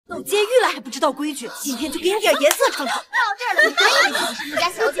入监狱了还不知道规矩，今天就给你点颜色尝尝。到这儿了，你还以为你是穆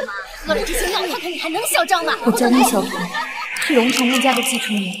家小姐吗？喝了这些药，看看你还能嚣张吗？我叫穆小彤，是荣城穆家的继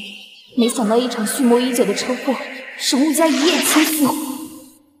承人，没想到一场蓄谋已久的车祸，使穆家一夜倾覆。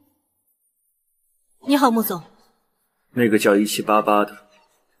你好，穆总。那个叫1788的，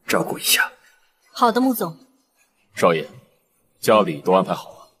照顾一下。好的，穆总。少爷，家里都安排好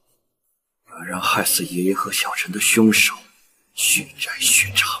了。把让害死爷爷和小陈的凶手血债血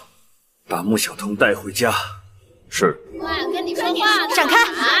偿，把穆小彤带回家。是。跟你说话，闪开！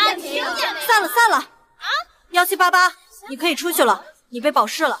散了散了。啊！1788，你可以出去了，你被保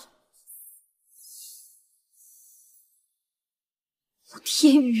释了。穆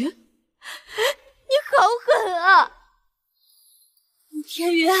天宇，你好狠啊！穆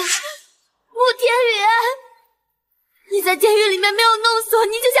天宇，穆天宇，你在监狱里面没有弄死我，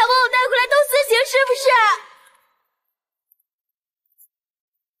你就想把我带回来当死刑是不是？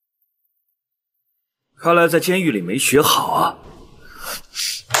看来在监狱里没学好啊。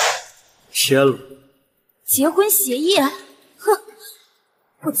签了。结婚协议？哼，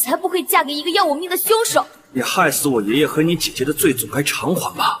我才不会嫁给一个要我命的凶手！你害死我爷爷和你姐姐的罪总该偿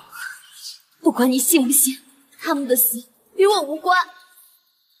还吧？不管你信不信，他们的死与我无关。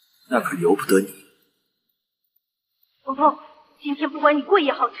那可由不得你。彤彤，今天不管你跪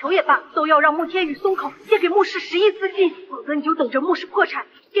也好，求也罢，都要让穆天宇松口，借给穆氏10亿资金，否则你就等着穆氏破产，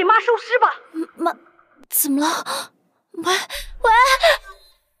给妈收尸吧。妈，怎么了？喂！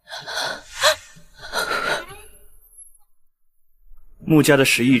穆家的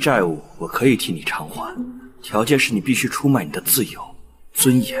10亿债务我可以替你偿还，条件是你必须出卖你的自由、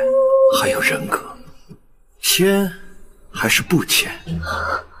尊严还有人格。签还是不签？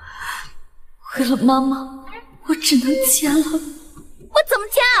为了妈妈，我只能签了。我怎么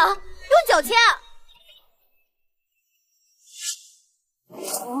签啊？用脚签啊？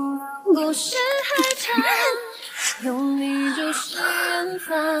不是海棠，有你就是远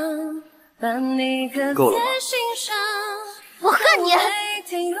方，把你刻在心上。我恨你！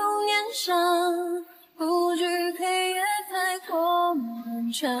停留年少，不惧黑夜太过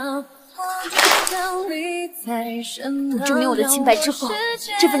漫长。等证明我的清白之后，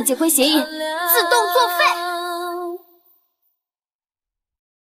这份结婚协议自动作废。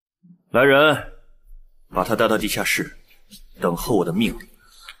来人，把他带到地下室，等候我的命令。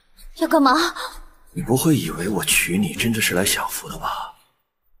要干嘛？你不会以为我娶你真的是来享福的吧？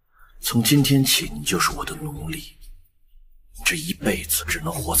从今天起，你就是我的奴隶，你这一辈子只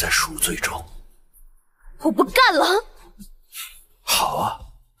能活在赎罪中。我不干了。好啊，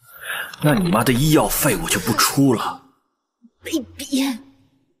那你妈的医药费我就不出了。卑鄙！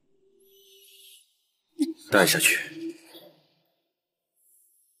带下去。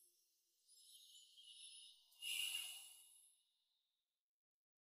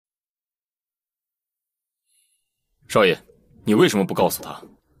少爷，你为什么不告诉他，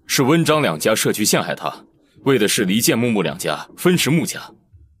是温张两家设局陷害他，为的是离间穆两家，分食穆家？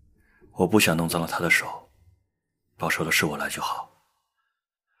我不想弄脏了他的手，报仇的是我来就好。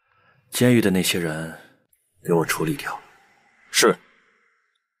监狱的那些人，给我处理掉。是。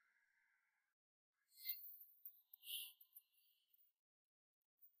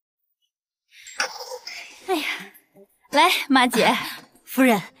哎呀，来，马姐，夫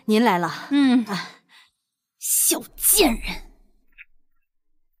人，您来了。小贱人！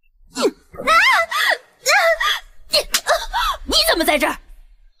你怎么在这儿？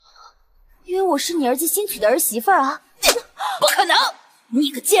因为我是你儿子新娶的儿媳妇啊！不可能！你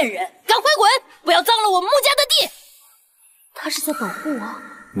个贱人，赶快滚！不要脏了我穆家的地！他是在保护我。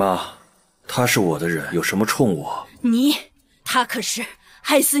妈，他是我的人，有什么冲我？他可是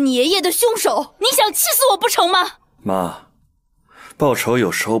害死你爷爷的凶手！你想气死我不成吗？妈，报仇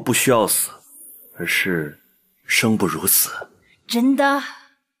有时候不需要死，而是生不如死。真的？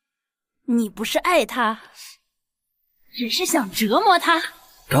你不是爱他，只是想折磨他？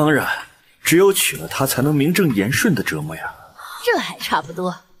当然，只有娶了她，才能名正言顺的折磨呀。这还差不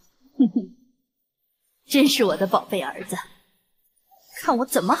多。真是我的宝贝儿子，看我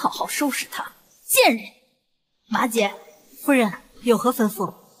怎么好好收拾他！贱人！马姐，夫人有何吩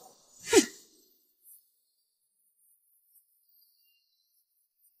咐？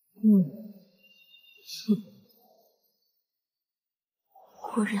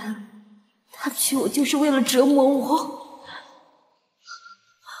果然，他娶我就是为了折磨我。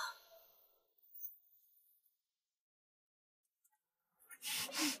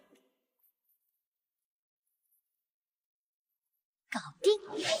搞定，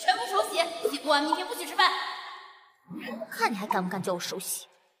全部手洗，洗不完明天不许吃饭。看你还敢不敢叫我手洗？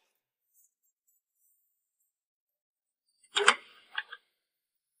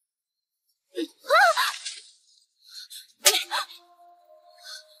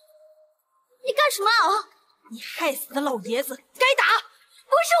你干什么啊？你害死的老爷子，该打！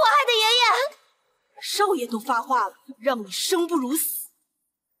不是我害的，爷爷。少爷都发话了，让你生不如死，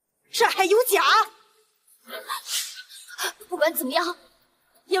这还有假？不管怎么样，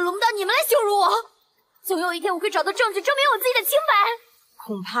也轮不到你们来羞辱我。总有一天我会找到证据证明我自己的清白。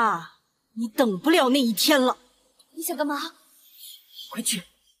恐怕你等不了那一天了。你想干嘛？快去！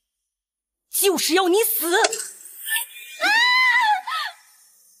就是要你死！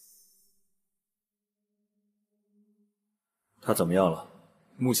他怎么样了？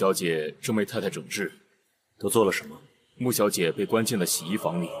穆小姐正被太太整治。都做了什么？穆小姐被关进了洗衣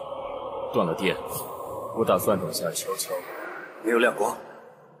房里，断了电。我打算等下悄悄。没有亮光。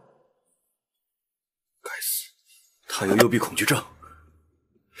该死，他有幽闭恐惧症。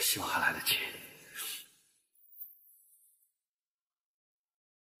希望还来得及。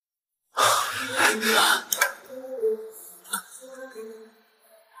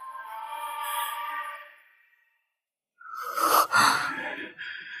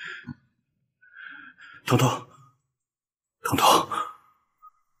彤彤，彤彤，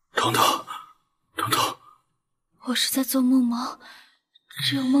彤彤，彤彤，我是在做梦吗？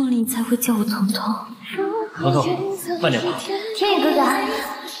只有梦里你才会叫我彤彤。彤彤，慢点跑。天宇哥哥，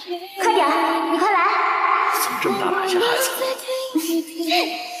快点，你快来！怎么这么大胆，吓孩子？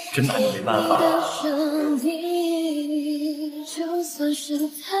真拿你没办法。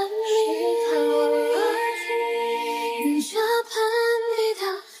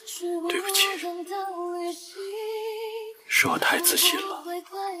对不起，是我太自信了，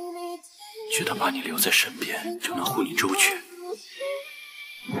觉得把你留在身边就能护你周全。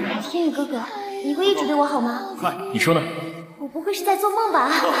天宇哥哥，你会一直对我好吗？快，你说呢？我不会是在做梦吧？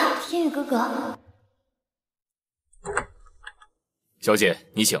天宇哥哥，小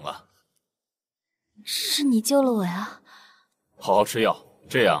姐，你醒了。是你救了我呀！好好吃药，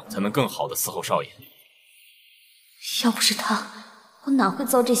这样才能更好的伺候少爷。要不是他，我哪会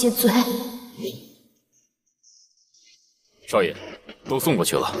遭这些罪？少爷，都送过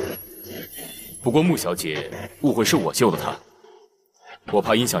去了。不过穆小姐误会是我救了她，我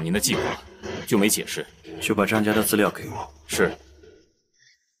怕影响您的计划，就没解释。就把张家的资料给我。是。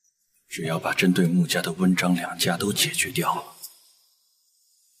只要把针对穆家的温张两家都解决掉了，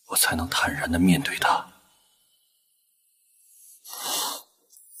我才能坦然的面对他。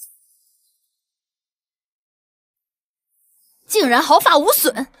竟然毫发无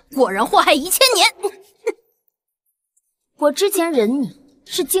损，果然祸害1000年。我之前忍你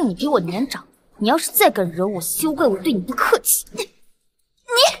是敬你比我年长，你要是再敢惹我，休怪我对你不客气。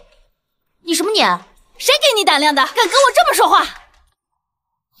你什么你？谁给你胆量的，敢跟我这么说话？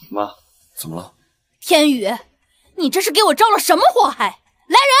妈，怎么了？天宇，你这是给我招了什么祸害？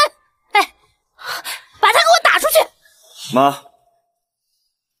来人，哎，把他给我打出去！妈，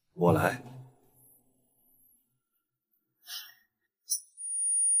我来。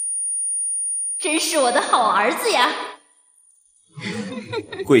真是我的好儿子呀！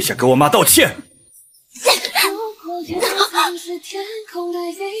跪下给我妈道歉！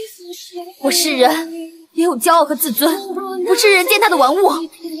我是人，也有骄傲和自尊，不是人践踏的玩物。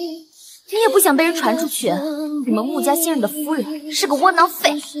你也不想被人传出去，你们穆家新任的夫人是个窝囊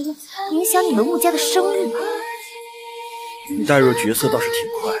废，影响你们穆家的声誉。你带入角色倒是挺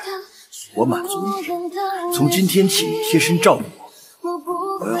快，我满足你。从今天起，你贴身照顾我，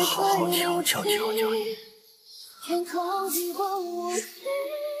我要好好调教你。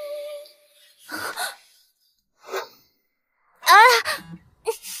啊！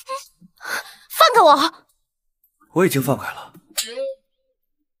放开我！我已经放开了。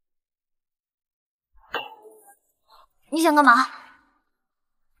你想干嘛？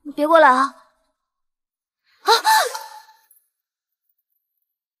你别过来啊！啊！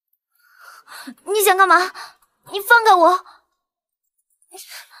你想干嘛？你放开我！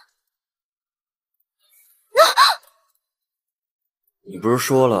你不是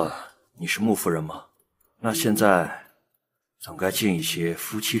说了你是穆夫人吗？那现在总该尽一些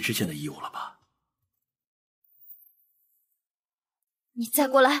夫妻之间的义务了吧？你再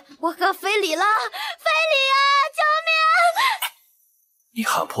过来，我可要非礼了！非礼啊！救命！你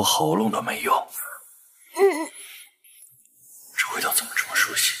喊破喉咙都没用。这味道怎么这么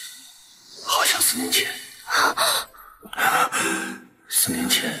熟悉？好像4年前。4年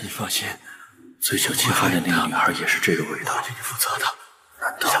前，你放心，醉酒侵犯的那个女孩也是这个味道。我替你负责的，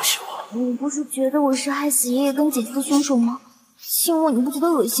难道相信我？你不是觉得我是害死爷爷跟姐姐的凶手吗？亲我你不觉得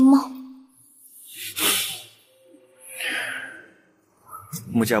恶心吗？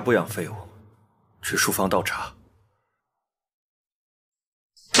穆家不养废物，去书房倒茶。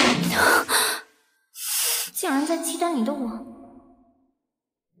竟然在期待你的我。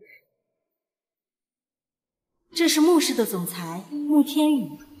这是穆氏的总裁穆天宇。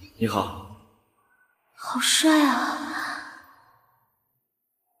你好，好帅啊！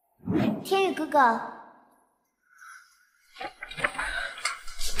天宇哥哥。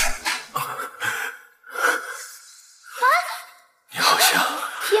 你好像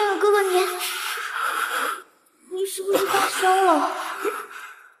天宇哥哥，你是不是发烧了？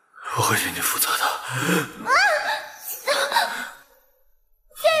我会替你负责的。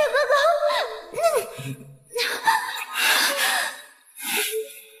天宇哥哥，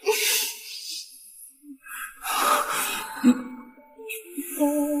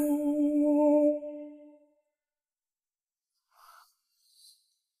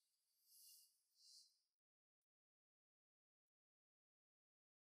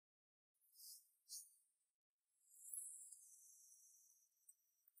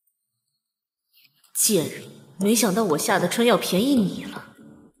贱人，没想到我下的春药便宜你了。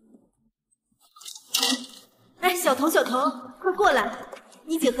哎，小童，小童，快过来！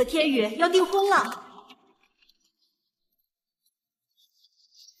你姐和天宇要订婚了。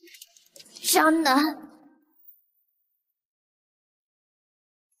渣男！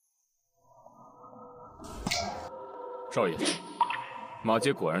少爷，马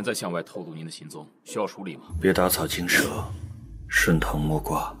杰果然在向外透露您的行踪，需要处理吗？别打草惊蛇，顺藤摸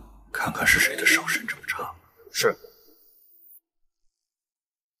瓜，看看是谁的手伸这么长。是。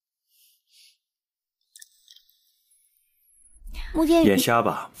穆天宇，眼瞎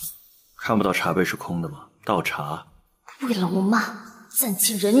吧？看不到茶杯是空的吗？倒茶。为了我妈，暂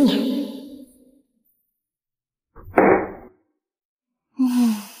且忍你。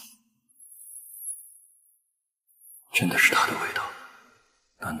真的是他的味道？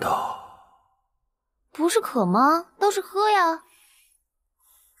难道不是渴吗？倒是喝呀。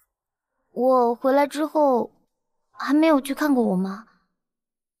我回来之后还没有去看过我妈。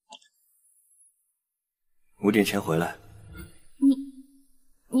5点前回来。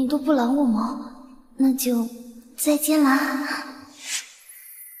你都不拦我吗？那就再见啦。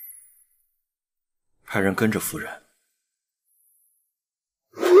派人跟着夫人。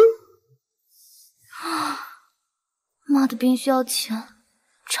妈的病需要钱，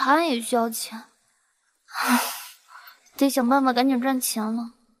茶也需要钱，得想办法赶紧赚钱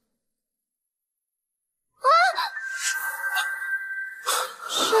了。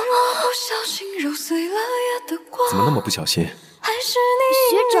怎么那么不小心？学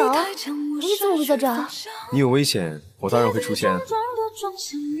长，你怎么会在这儿？你有危险，我当然会出现。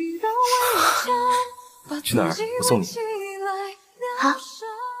去哪儿？我送你。好。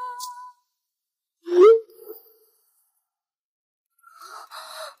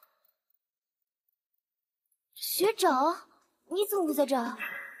学长，你怎么会在这儿？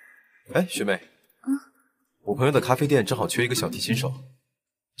哎，学妹，我朋友的咖啡店正好缺一个小提琴手，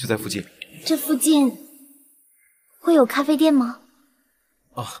就在附近。这附近会有咖啡店吗？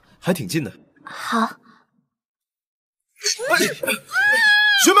啊，还挺近的。好。哎，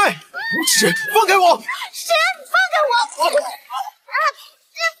学妹，无耻！放开我！谁让你放开我？放开我！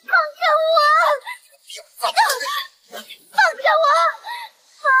放开我！放开我！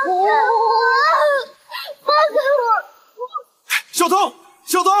小童，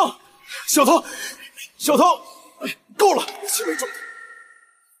小童，小童，小童，够了，气没重。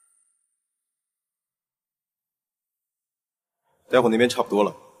待会那边差不多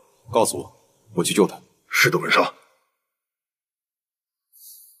了，告诉我，我去救他。是的，文少。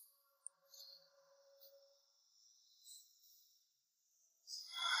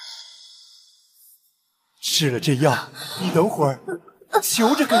吃了这药，你等会儿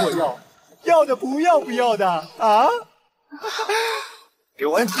求着跟我要，要的不要不要的啊！给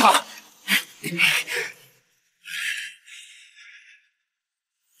我摁住他！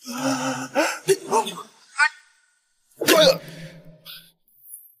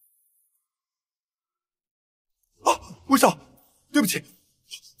文少，对不起，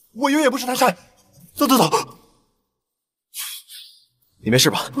我有眼不识泰山。走走走。你没事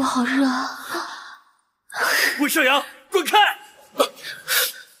吧？我好热啊！魏少阳，滚开！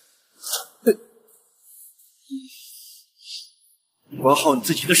管好你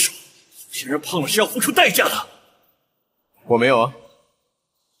自己的手，有些人胖了是要付出代价的。我没有啊。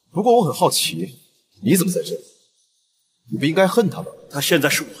不过我很好奇，你怎么在这里？你不应该恨他吗？他现在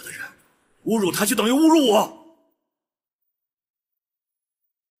是我的人，侮辱他就等于侮辱我。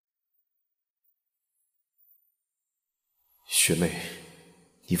学妹，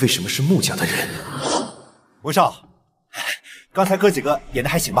你为什么是穆家的人？文少，刚才哥几个演的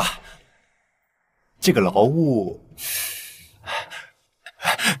还行吧？这个劳务，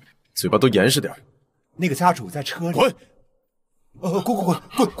嘴巴都严实点，那个家主在车里。滚！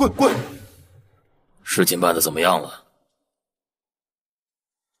滚！事情办得怎么样了？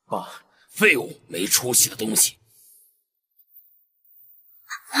爸，废物，没出息的东西！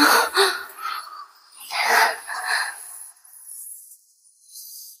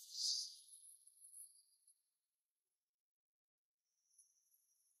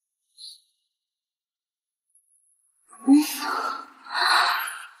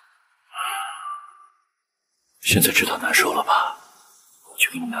现在知道难受了吧？我去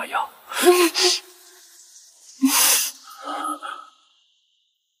给你拿药。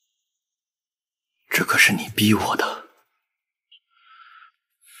这可是你逼我的。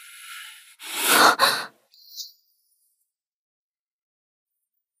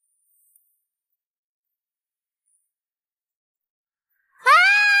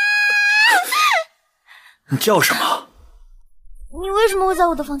你叫什么？你为什么会在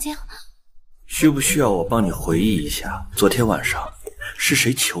我的房间？需不需要我帮你回忆一下昨天晚上是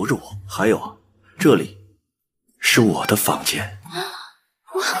谁求着我？还有啊，这里是我的房间。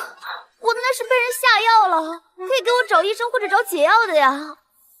我那是被人下药了，可以给我找医生或者找解药的呀。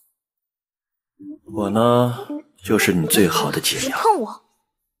我呢，就是你最好的解药。碰我！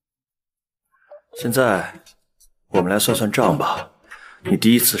现在我们来算算账吧。你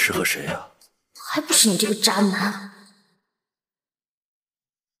第一次是和谁啊？还不是你这个渣男！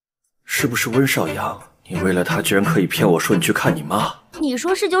是不是温少阳？你为了他居然可以骗我说你去看你妈？你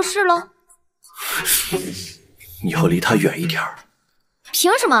说是就是喽。以后离他远一点。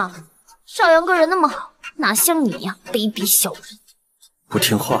凭什么？少阳哥人那么好，哪像你呀，卑鄙小人！不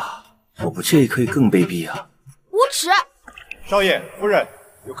听话，我不介意可以更卑鄙啊！无耻！少爷夫人，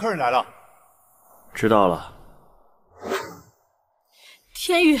有客人来了。知道了。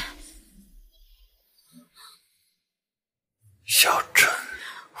天宇，小陈，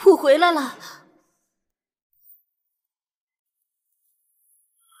我回来了。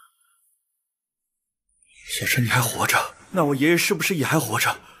小陈，你还活着？那我爷爷是不是也还活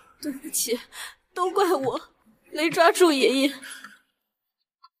着？对不起，都怪我没抓住爷爷。不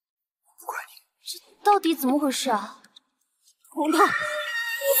怪你。这到底怎么回事啊？红桃，你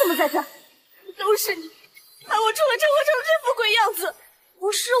怎么在这？都是你，害我出了车祸成这副鬼样子。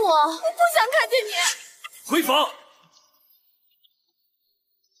不是我，我不想看见你。回房。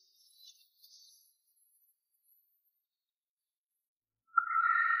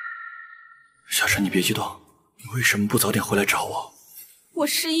小陈，你别激动，你为什么不早点回来找我？我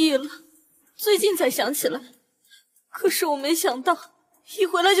失忆了，最近才想起来。可是我没想到，一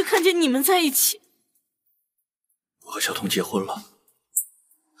回来就看见你们在一起。我和小童结婚了。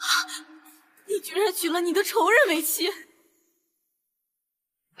你居然娶了你的仇人为妻！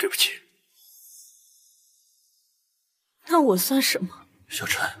对不起。那我算什么？小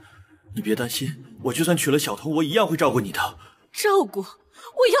陈，你别担心，我就算娶了小童，我一样会照顾你的。照顾？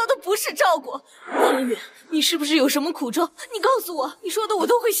我要的不是照顾。天宇，你是不是有什么苦衷？你告诉我，你说的我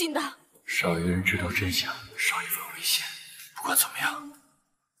都会信的。少一个人知道真相，少一份危险。不管怎么样，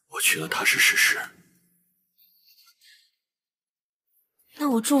我娶了她是事实。那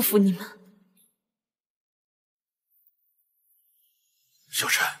我祝福你们。小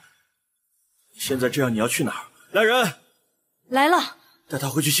陈，现在这样你要去哪儿？来人！来了。带他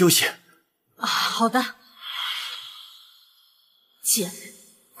回去休息。啊，好的。贱人，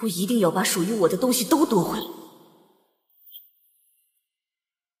我一定要把属于我的东西都夺回来。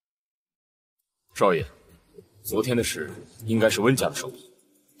少爷，昨天的事应该是温家的手笔，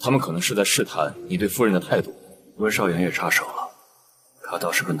他们可能是在试探你对夫人的态度。温少阳也插手了，他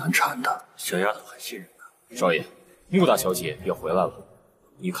倒是个难缠的，小丫头很信任他。少爷，穆大小姐也回来了，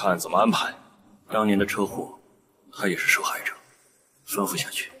你看怎么安排？当年的车祸，她也是受害者，吩咐下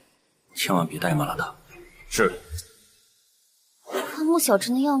去，千万别怠慢了她。是。看穆小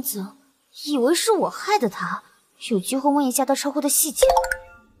晨的样子，以为是我害的他。有机会问一下他车祸的细节。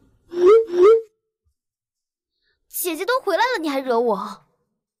姐姐都回来了，你还惹我？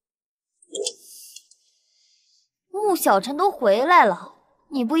穆小晨都回来了，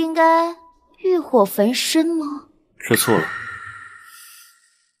你不应该欲火焚身吗？知错了。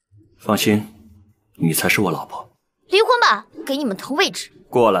放心，你才是我老婆。离婚吧，给你们腾位置。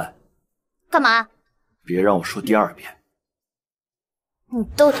过来。干嘛？别让我说第二遍。你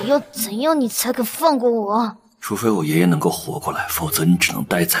到底要怎样，你才肯放过我？除非我爷爷能够活过来，否则你只能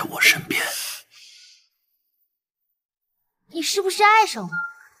待在我身边。你是不是爱上我？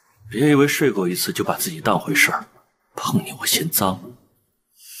别以为睡过一次就把自己当回事儿，碰你我嫌脏。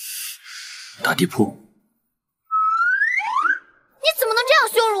打地铺。你怎么能这样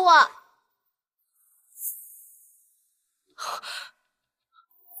羞辱我？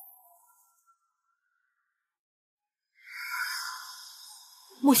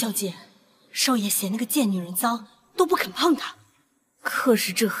穆小姐，少爷嫌那个贱女人脏，都不肯碰她。可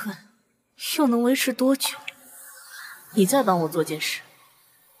是这恨又能维持多久？你再帮我做件事，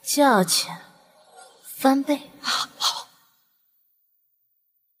价钱翻倍。好。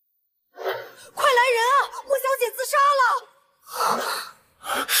快来人啊！穆小姐自杀了！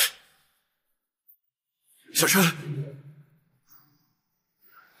小陈，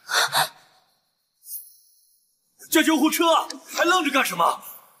叫救护车！还愣着干什么？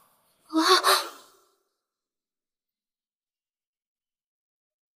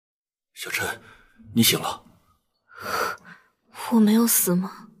小陈，你醒了？我没有死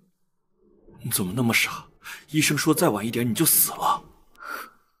吗？你怎么那么傻？医生说再晚一点你就死了。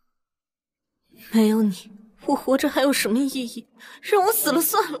没有你，我活着还有什么意义？让我死了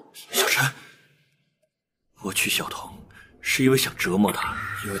算了。小陈，我娶小彤是因为想折磨她，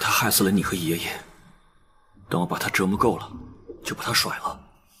因为她害死了你和爷爷。等我把她折磨够了，就把她甩了。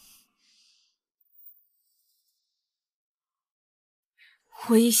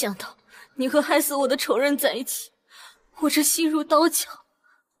我一想到你和害死我的仇人在一起，我这心如刀绞。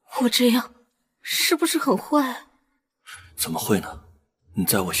我这样是不是很坏啊？怎么会呢？你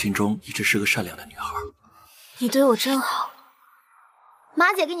在我心中一直是个善良的女孩。你对我真好。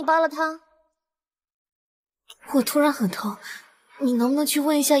马姐给你煲了汤。我突然很疼，你能不能去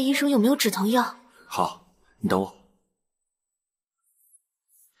问一下医生有没有止疼药？好，你等我，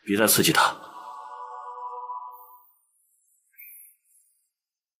别再刺激他。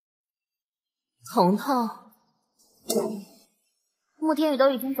彤彤，穆天宇都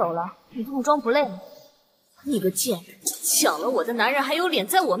已经走了，你这么装不累吗？你个贱人，抢了我的男人还有脸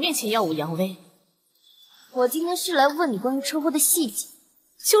在我面前耀武扬威！我今天是来问你关于车祸的细节，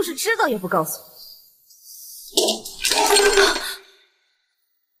就是知道也不告诉我。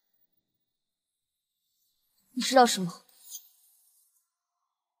你知道什么？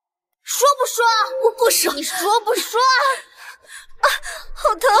说不说？我不说。你说不说？啊，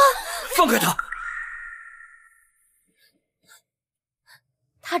好疼！放开他！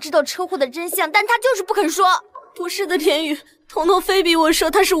他知道车祸的真相，但他就是不肯说。不是的，天宇，彤彤非逼我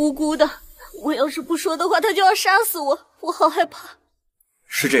说他是无辜的。我要是不说的话，他就要杀死我，我好害怕。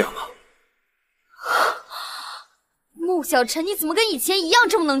是这样吗？穆小晨，你怎么跟以前一样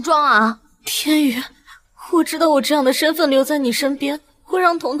这么能装啊？天宇，我知道我这样的身份留在你身边会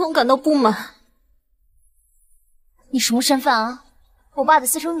让彤彤感到不满。你什么身份啊？我爸的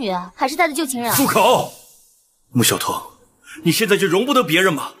私生女啊，还是他的旧情人啊？住口！穆小彤，你现在就容不得别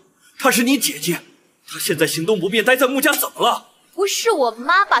人吗？她是你姐姐，她现在行动不便，待在穆家怎么了？不是我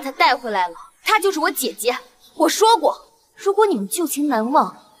妈把她带回来了，她就是我姐姐。我说过，如果你们旧情难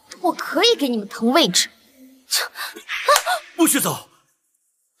忘，我可以给你们腾位置。不许走！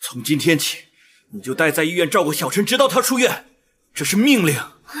从今天起，你就待在医院照顾小陈，直到他出院，这是命令。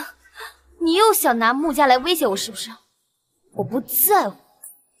你又想拿穆家来威胁我是不是？我不在乎。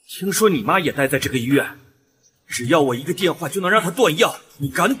听说你妈也待在这个医院，只要我一个电话就能让她断药，你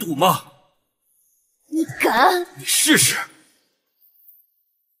敢赌吗？你敢？你试试。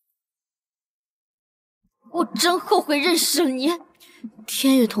我真后悔认识了你。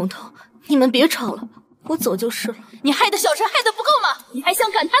天宇、彤彤，你们别吵了，我走就是了。你害得小陈害得不够吗？你还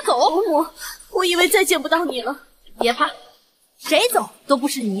想赶他走？我以为再见不到你了。别怕，谁走都不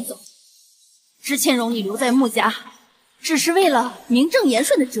是你走。之前容你留在穆家，只是为了名正言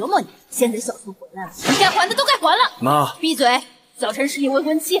顺的折磨你。现在小陈回来了，你该还的都该还了。妈，闭嘴！小陈是你未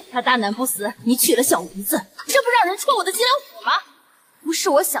婚妻，他大难不死，你娶了小姨子，这不让人戳我的脊梁骨吗？不是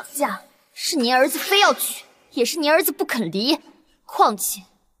我想嫁，是你儿子非要娶，也是你儿子不肯离。况且，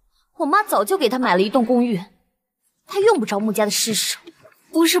我妈早就给他买了一栋公寓，他用不着穆家的施舍。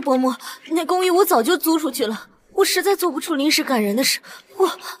不是伯母，那公寓我早就租出去了，我实在做不出临时赶人的事。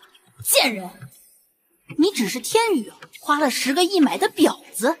我贱人，你只是天宇花了10个亿买的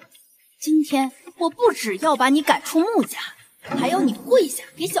婊子。今天我不只要把你赶出穆家，还要你跪下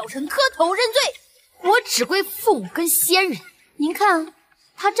给小陈磕头认罪。我只跪父母跟先人，您看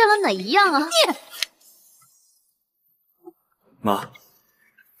他占了哪一样啊？你妈，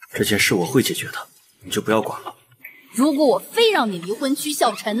这件事我会解决的，你就不要管了。如果我非让你离婚娶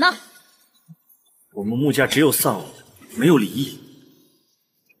小陈呢？我们穆家只有丧礼，没有离异。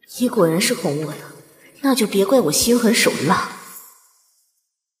你果然是哄我的，那就别怪我心狠手辣。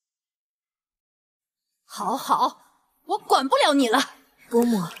好，我管不了你了。伯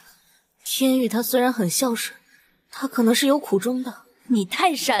母，天宇他虽然很孝顺，他可能是有苦衷的。你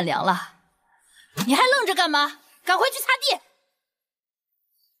太善良了，你还愣着干嘛？赶快去擦地。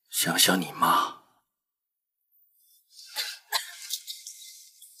想想你妈。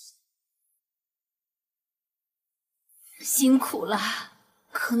辛苦了，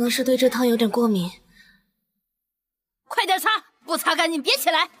可能是对这汤有点过敏。快点擦，不擦干净别起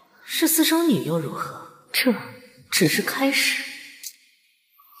来。是私生女又如何？这只是开始。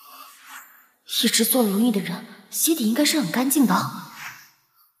一直做容易的人，鞋底应该是很干净的。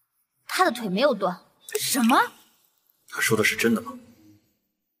他的腿没有断。什么？他说的是真的吗？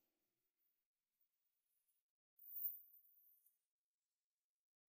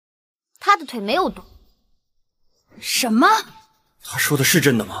他的腿没有断。什么？他说的是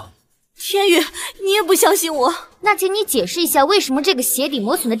真的吗？天宇，你也不相信我？那请你解释一下，为什么这个鞋底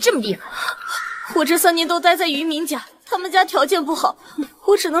磨损的这么厉害？我这3年都待在渔民家，他们家条件不好，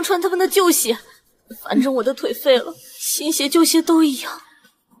我只能穿他们的旧鞋。反正我的腿废了，新鞋旧鞋都一样。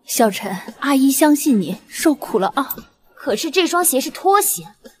小陈，阿姨相信你，受苦了啊。可是这双鞋是拖鞋，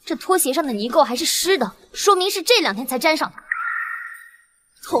这拖鞋上的泥垢还是湿的，说明是这2天才沾上的。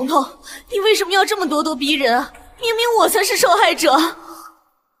彤彤，你为什么要这么咄咄逼人啊？明明我才是受害者。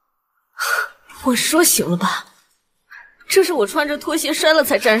我说行了吧？这是我穿着拖鞋摔了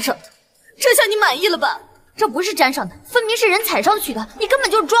才沾上的，这下你满意了吧？这不是沾上的，分明是人踩上去的，你根本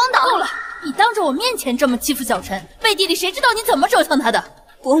就是装的。够了，你当着我面前这么欺负小陈，背地里谁知道你怎么折腾他的？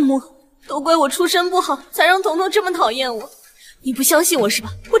伯母，都怪我出身不好，才让彤彤这么讨厌我。你不相信我是吧？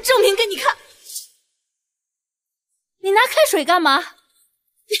我证明给你看。你拿开水干嘛？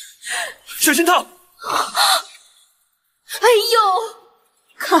小心烫！哎呦，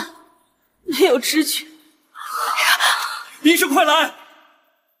看，没有知觉。医生，快来！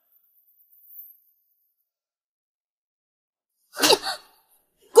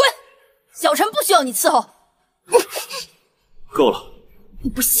滚！小陈不需要你伺候。够了。你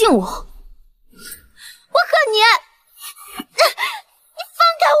不信我？我恨你！你放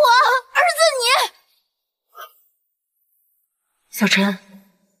开我，儿子你！小陈，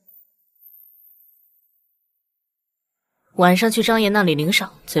晚上去张爷那里领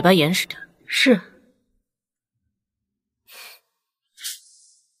赏，嘴巴严实点。是。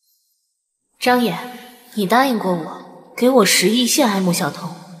张爷，你答应过我，给我10亿陷害穆小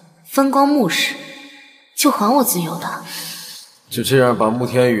彤，分光穆氏，就还我自由的。就这样把穆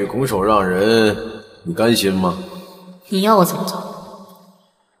天宇拱手让人，你甘心吗？你要我怎么做？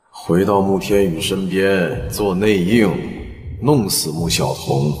回到穆天宇身边做内应，弄死穆小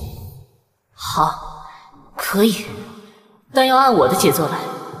彤。好，可以，但要按我的节奏来。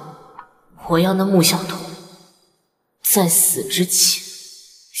我要那穆小彤在死之前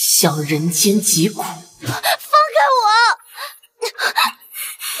享人间疾苦。放开我！你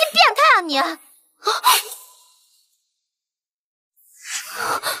变态啊你！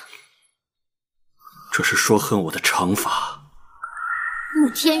这是说恨我的惩罚。穆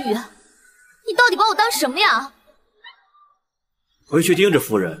天宇，你到底把我当什么呀？回去盯着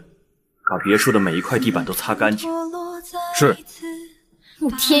夫人，把别墅的每一块地板都擦干净。是。穆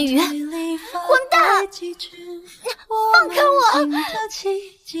天宇，混蛋！放开我！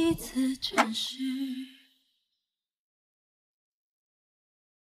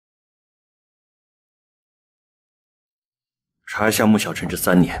查一下穆小晨这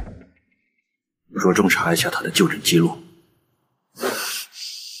3年，着重查一下他的就诊记录。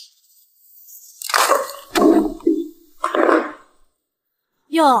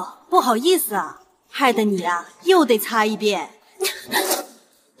哟，不好意思啊，害得你啊又得擦一遍。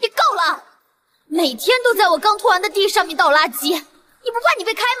你够了！每天都在我刚拖完的地上面倒垃圾，你不怕你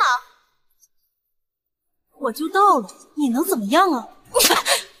被开吗？我就倒了，你能怎么样啊？你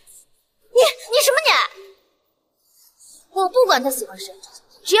什么你？我不管他喜欢谁，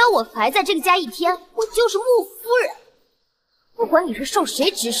只要我还在这个家1天，我就是穆夫人。不管你是受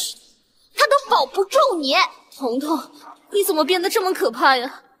谁指使，他都保不住你。彤彤，你怎么变得这么可怕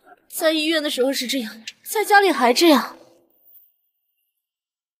呀？在医院的时候是这样，在家里还这样。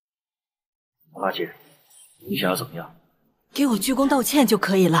阿姐，你想要怎么样？给我鞠躬道歉就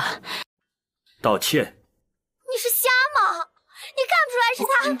可以了。道歉？你是瞎吗？你看不出来是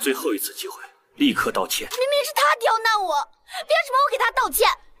他？我给你最后一次机会，立刻道歉。明明是他刁难我，凭什么我给他道歉？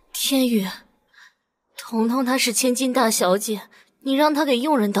天宇，彤彤她是千金大小姐，你让她给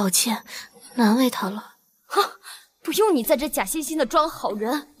佣人道歉，难为她了。哼，不用你在这假惺惺的装好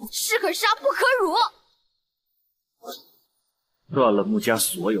人，是可杀不可辱。断了穆家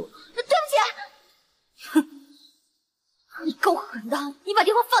所有的。对不起。哼，你够狠的，你把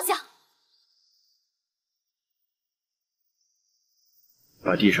电话放下。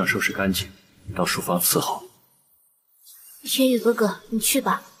把地上收拾干净，到书房伺候。天宇哥哥，你去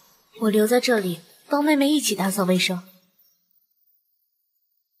吧，我留在这里帮妹妹一起打扫卫生。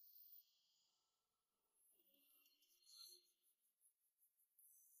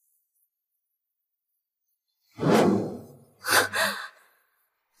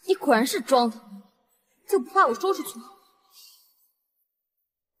果然是装的，就不怕我说出去吗？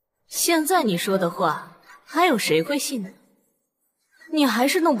现在你说的话，还有谁会信呢？你还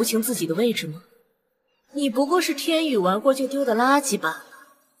是弄不清自己的位置吗？你不过是天宇玩过就丢的垃圾罢了。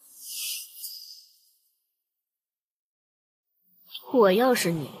我要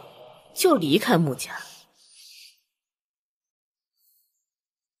是你，就离开穆家。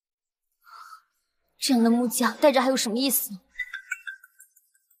这样的木匠带着还有什么意思呢？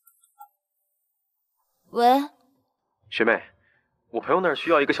喂，学妹，我朋友那儿需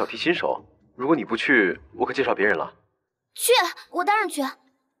要一个小提琴手，如果你不去，我可介绍别人了。去，我当然去。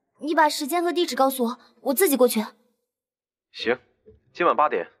你把时间和地址告诉我，我自己过去。行，今晚8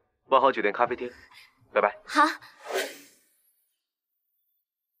点，万豪酒店咖啡厅，拜拜。好。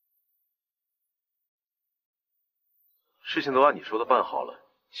事情都按你说的办好了，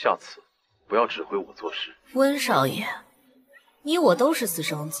下次不要指挥我做事。温少爷，你我都是私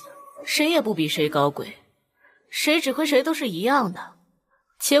生子，谁也不比谁高贵，谁指挥谁都是一样的，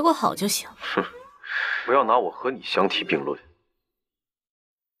结果好就行。哼，不要拿我和你相提并论。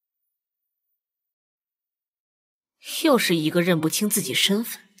又是一个认不清自己身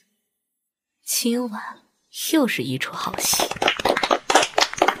份的，今晚又是一出好戏。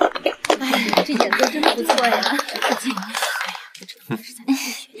哎，这演奏真的不错呀！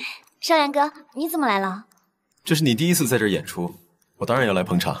少阳哥，你怎么来了？这是你第一次在这儿演出，我当然要来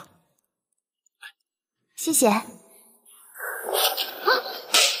捧场。谢谢。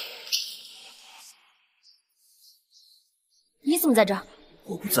你怎么在这儿？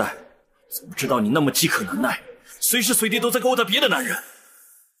我不在，怎么知道你那么饥渴难耐，随时随地都在勾搭别的男人？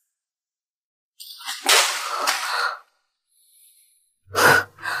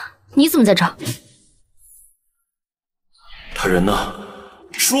你怎么在这儿？他人呢？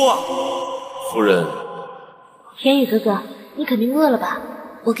说啊，夫人。天宇哥哥，你肯定饿了吧？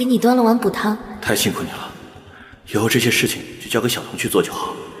我给你端了碗补汤。太辛苦你了，以后这些事情就交给小童去做就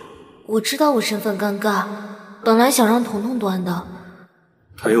好。我知道我身份尴尬，本来想让彤彤端的。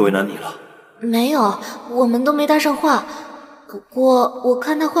他又为难你了？没有，我们都没搭上话。不过我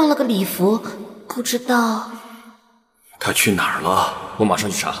看他换了个礼服，不知道他去哪儿了？我马上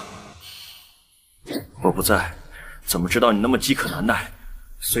去查。我不在，怎么知道你那么饥渴难耐，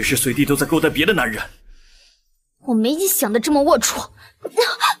随时随地都在勾搭别的男人？我没你想的这么龌龊。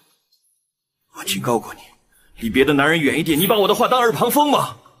我警告过你，离别的男人远一点，你把我的话当耳旁风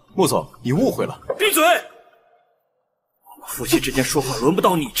吗？穆总，你误会了。闭嘴！我们夫妻之间说话轮不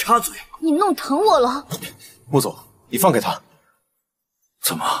到你插嘴。你弄疼我了。穆总，你放开他。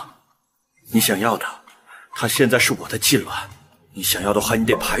怎么？你想要的，他现在是我的痉挛，你想要的话，你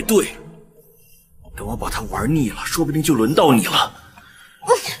得排队。等我把他玩腻了，说不定就轮到你了。无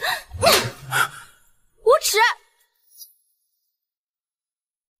耻！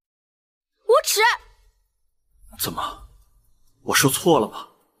无耻！怎么？我说错了吗？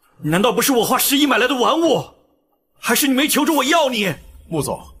难道不是我花10亿买来的玩物？还是你没求着我要你？穆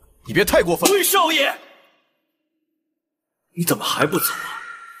总，你别太过分。魏少爷，你怎么还不走啊？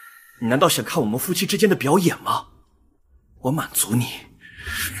你难道想看我们夫妻之间的表演吗？我满足你。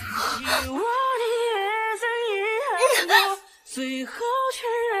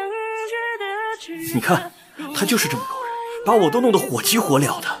你看，他就是这么狗人，把我都弄得火急火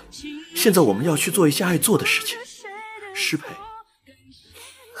燎的。现在我们要去做一些爱做的事情，失陪。放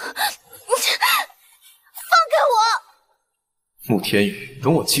开我！穆天宇，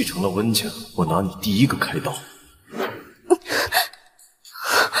等我继承了温家，我拿你第一个开刀。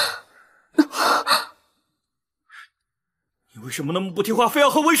你为什么那么不听话，非要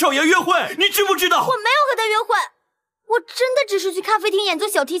和魏少爷约会？你知不知道？我没有和他约会，我真的只是去咖啡厅演奏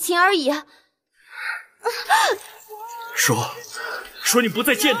小提琴而已。说你不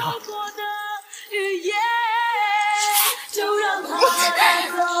再见他。就让它带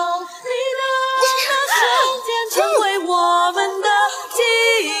走你的那瞬间，成为我们的纪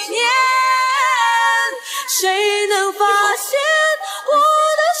念。谁能发现我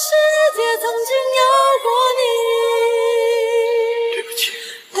的世界曾经有过你？对不起。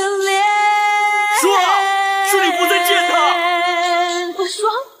的脸。说你不再见他。我说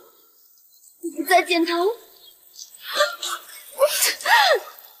你不再见他。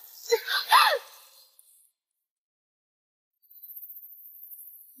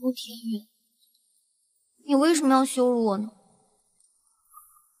穆天宇，你为什么要羞辱我呢？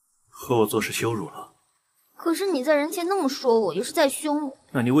和我做是羞辱了。可是你在人前那么说我，也是在凶我。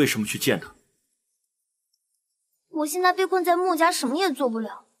那你为什么去见他？我现在被困在穆家，什么也做不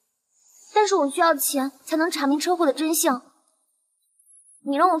了。但是我需要钱才能查明车祸的真相。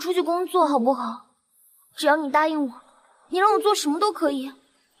你让我出去工作好不好？只要你答应我，你让我做什么都可以。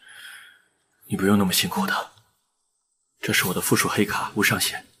你不用那么辛苦的，这是我的附属黑卡，无上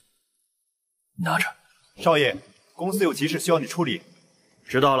限，拿着。少爷，公司有急事需要你处理。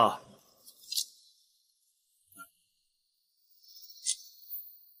知道了。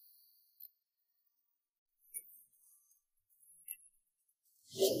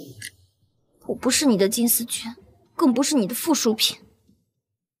我不是你的金丝雀，更不是你的附属品。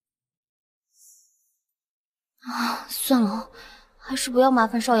啊，算了，还是不要麻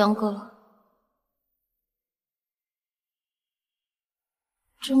烦少阳哥了。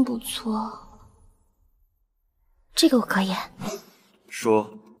真不错，这个我可以。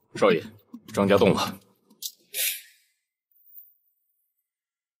说，少爷，张家动了。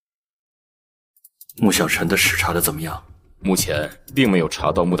穆小晨的视察的怎么样？目前并没有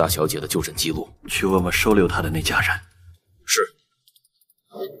查到穆大小姐的就诊记录，去问问收留她的那家人。是。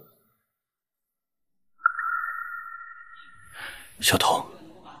小童，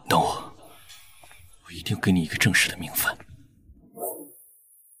等我，我一定给你一个正式的名分。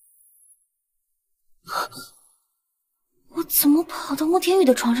我怎么跑到穆天宇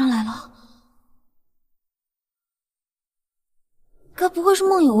的床上来了？该不会是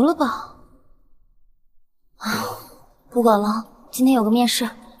梦游了吧？啊，不管了，今天有个面试，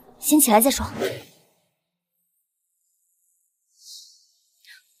先起来再说。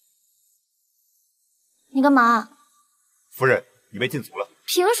你干嘛？夫人，你被禁足了。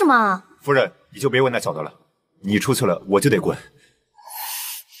凭什么？夫人，你就别问那小的了，你出去了，我就得滚。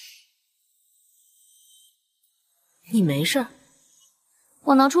你没事？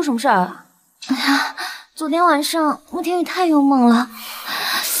我能出什么事儿？哎呀，昨天晚上穆天宇太勇猛了，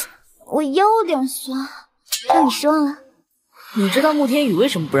我腰有点酸，让你失望了。你知道穆天宇为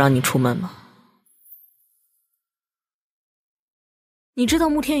什么不让你出门吗？你知道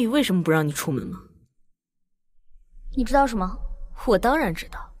穆天宇为什么不让你出门吗？你知道什么？我当然知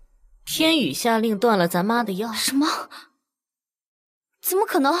道，天宇下令断了咱妈的药。什么？怎么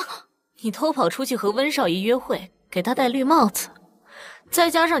可能？你偷跑出去和温少爷约会，给他戴绿帽子，再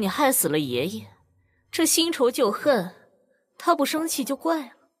加上你害死了爷爷，这新仇旧恨，他不生气就怪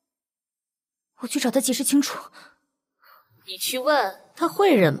了。我去找他解释清楚。你去问他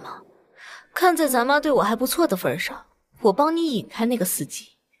会认吗？看在咱妈对我还不错的份上，我帮你引开那个司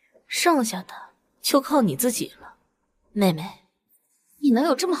机，剩下的就靠你自己了，妹妹。你能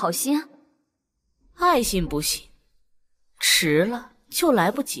有这么好心？爱信不信，迟了就来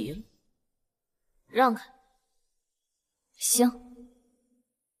不及了。让开。行。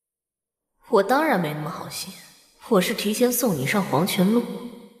我当然没那么好心，我是提前送你上黄泉路。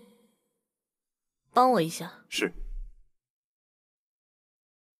帮我一下。是。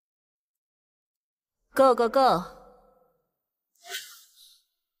Go go go！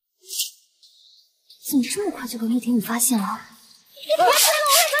 怎么这么快就被穆天宇发现了？你别催了，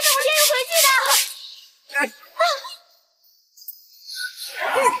我会跟着穆天宇回去的。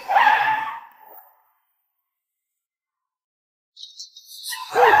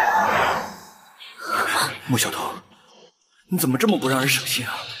穆小头，你怎么这么不让人省心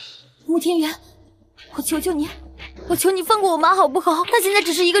啊？穆天宇，我求求你，我求你放过我妈好不好？她现在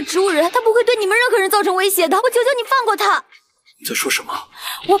只是一个植物人，她不会对你们任何人造成威胁的。我求求你放过她。你在说什么？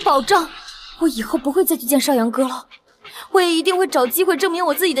我保证，我以后不会再去见少阳哥了。我也一定会找机会证明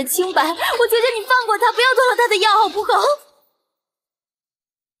我自己的清白。我求求你放过他，不要动了他的药，好不好？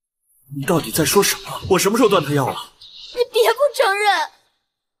你到底在说什么？我什么时候断他药了？你别不承认！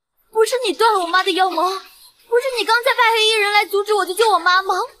不是你断了我妈的药吗？不是你刚才派黑衣人来阻止我去救我妈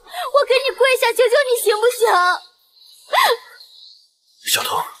吗？我给你跪下，求求你行不行？小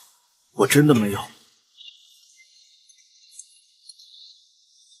童，我真的没有。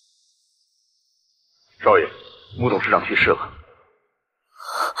少爷，穆董事长去世了。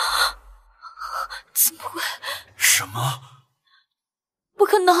怎么会？什么？不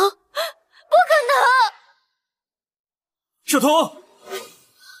可能！不可能！小童。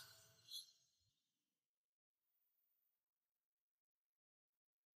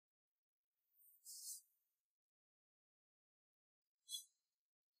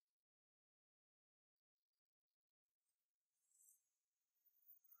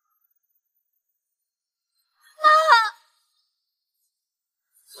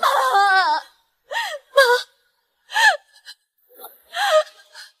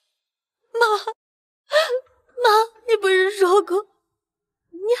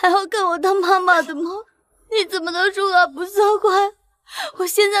还要看我当妈妈的吗？你怎么能说话不算话？我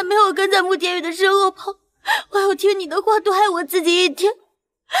现在没有跟在穆天宇的身后跑，我要听你的话，多爱我自己一天。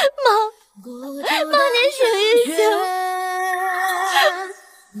妈，你醒一醒！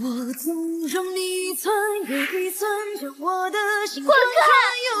我纵容你寸又一寸，将我的心分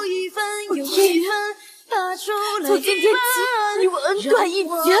又一分又一分，拔出了从今天起，你我恩断义绝。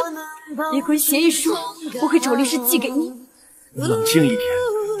离婚协议书我会找律师寄给你。冷静一点，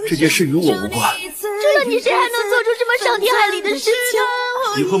这件事与我无关。除了你，谁还能做出这么伤天害理的事情？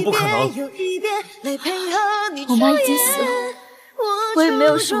离婚不可能。我妈已经死了，我也没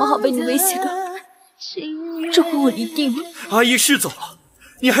有什么好被你威胁的。这婚我离定了。阿姨是走了，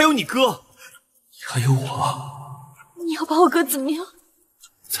你还有你哥，还有我。你要把我哥怎么样？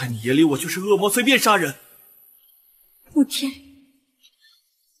在你眼里，我就是恶魔，随便杀人。慕天宇，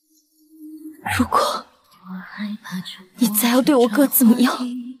如果你再要对我哥怎么样，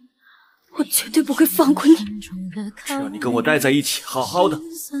我绝对不会放过你。只要你跟我待在一起，好好的，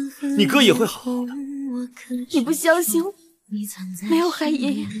你哥也会好好的。你不相信我没有害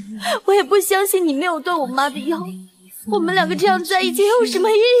爷爷，我也不相信你没有断我妈的腰。我们两个这样在一起有什么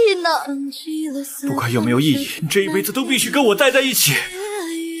意义呢？不管有没有意义，你这一辈子都必须跟我待在一起，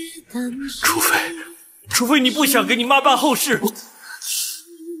除非你不想给你妈办后事。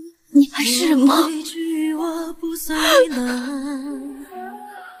你还是人吗？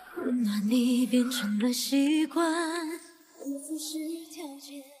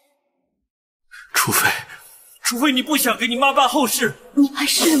除非你不想给你妈办后事。你还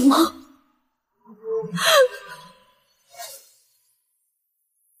是人吗？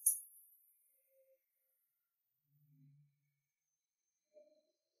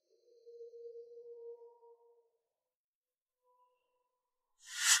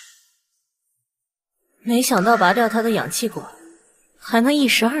没想到拔掉他的氧气管，还能一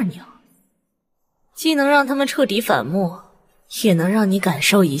石二鸟，既能让他们彻底反目，也能让你感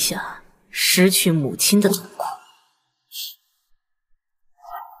受一下失去母亲的痛苦。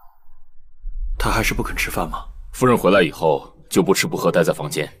他还是不肯吃饭吗？夫人回来以后就不吃不喝，待在房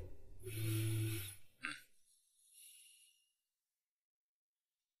间。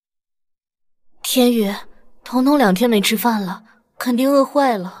天宇，彤彤2天没吃饭了，肯定饿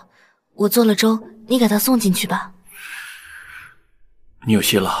坏了。我做了粥，你给他送进去吧。你有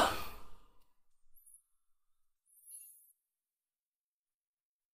心了。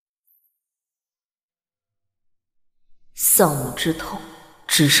丧母之痛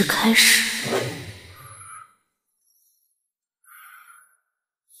只是开始。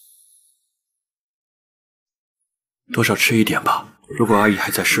多少吃一点吧，如果阿姨还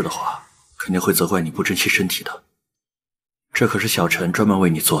在世的话，肯定会责怪你不珍惜身体的。这可是小陈专门为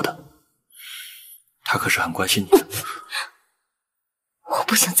你做的，他可是很关心你的。我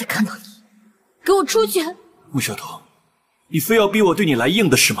不想再看到你，给我出去！穆小彤，你非要逼我对你来硬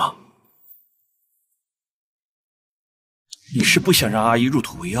的是吗？你是不想让阿姨入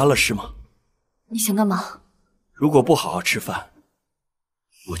土为安了是吗？你想干嘛？如果不好好吃饭，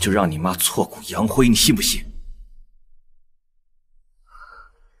我就让你妈挫骨扬灰，你信不信？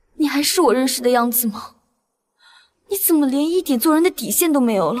你还是我认识的样子吗？你怎么连一点做人的底线都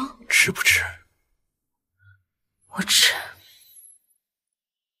没有了？吃不吃？我吃。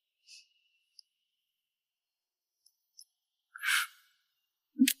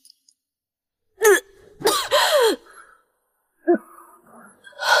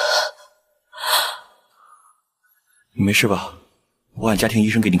你没事吧？我喊家庭医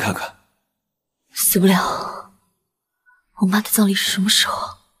生给你看看。死不了。我妈的葬礼是什么时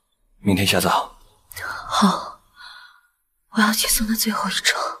候？明天下葬。好，我要去送她最后一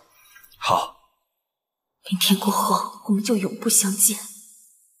程。好。明天过后，我们就永不相见。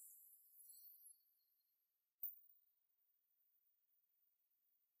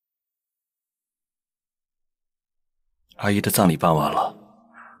阿姨的葬礼办完了，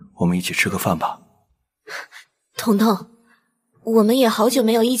我们一起吃个饭吧。彤彤，我们也好久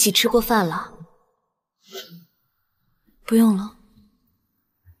没有一起吃过饭了。不用了，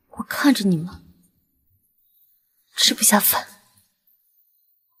我看着你们吃不下饭。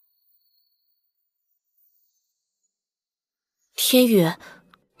天宇，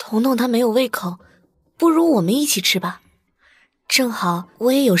彤彤她没有胃口，不如我们一起吃吧。正好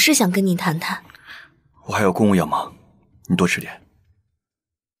我也有事想跟你谈谈。我还有公务要忙，你多吃点。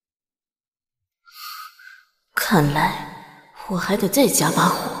看来我还得再加把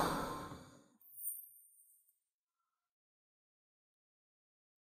火。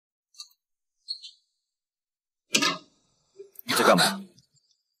你在干嘛？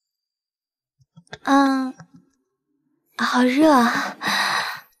好热啊！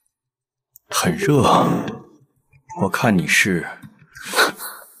很热，我看你是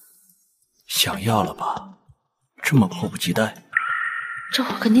想要了吧？这么迫不及待。这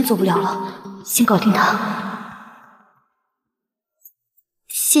会儿肯定走不了了，先搞定他。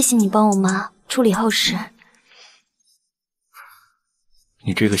谢谢你帮我妈处理后事。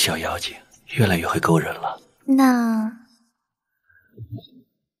你这个小妖精越来越会勾人了。那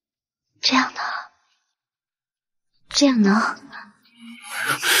这样呢？这样呢？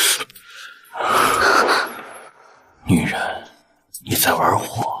女人，你在玩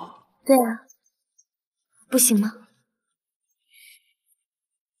火？对啊，不行吗？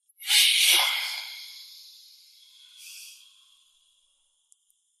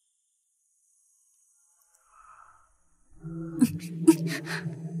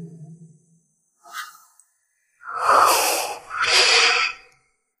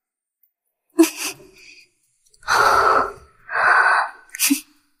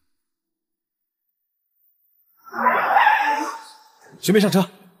学妹上车。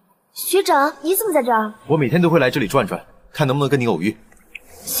学长，你怎么在这儿？我每天都会来这里转转，看能不能跟你偶遇。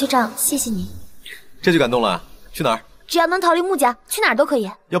学长，谢谢你。这就感动了。去哪儿？只要能逃离穆家，去哪儿都可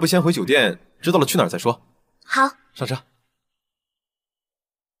以。要不先回酒店，知道了去哪儿再说。好，上车。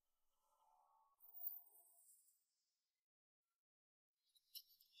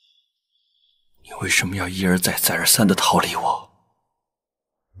你为什么要一而再、再而三的逃离我？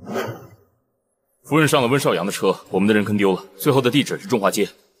夫人上了温少阳的车，我们的人跟丢了，最后的地址是中华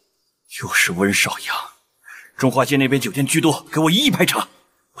街。又是温少阳，中华街那边酒店居多，给我1亿排查。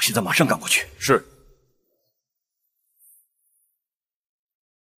我现在马上赶过去。是。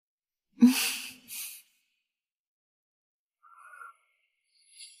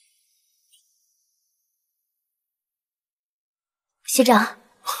学长，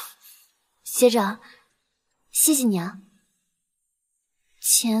学长，谢谢你啊。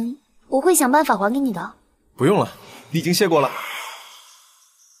钱我会想办法还给你的。不用了，你已经谢过了。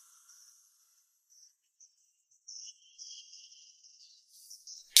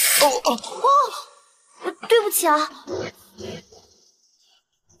对不起啊。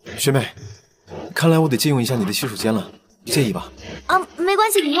学妹，看来我得借用一下你的洗手间了，你介意吧？啊，没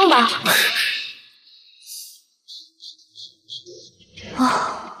关系，你用吧。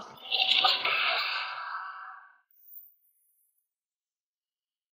啊，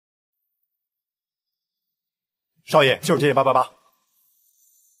少爷，洗手间也888。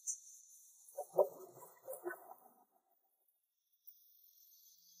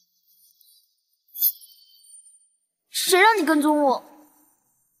谁让你跟踪我？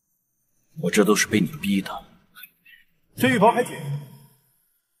我这都是被你逼的。这浴袍还紧。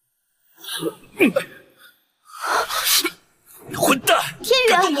混蛋！天宇，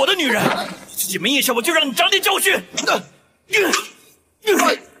敢动我的女人，你自己没印象，我就让你长点教训。别打了，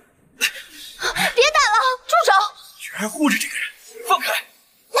住手！居然护着这个人，放开！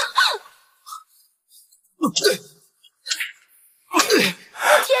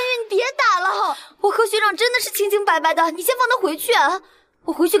天宇，你别打了！我和学长真的是清清白白的，你先放他回去啊！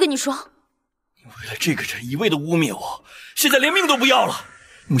我回去跟你说。你为了这个人一味的污蔑我，现在连命都不要了。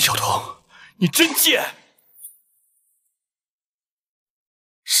穆小彤，你真贱！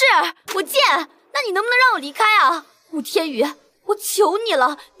是我贱，那你能不能让我离开啊？穆天宇，我求你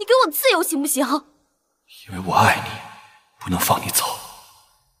了，你给我自由行不行？因为我爱你，不能放你走。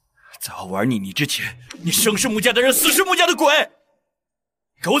在我玩你之前，你生是穆家的人，死是穆家的鬼！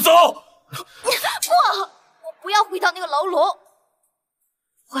给我走！不，我不要回到那个牢笼，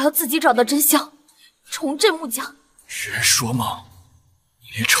我要自己找到真相，重振穆家。痴人说梦，你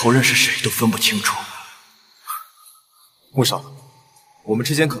连仇人是谁都分不清楚。穆少，我们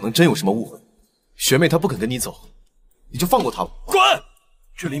之间可能真有什么误会，学妹她不肯跟你走，你就放过她吧。滚！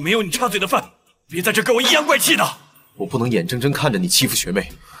这里没有你插嘴的份，别在这跟我阴阳怪气的。我不能眼睁睁看着你欺负学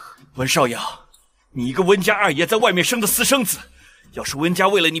妹。温少阳，你一个温家二爷在外面生的私生子，要是温家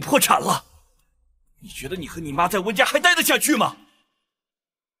为了你破产了，你觉得你和你妈在温家还待得下去吗？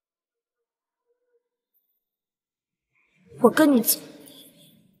我跟你走。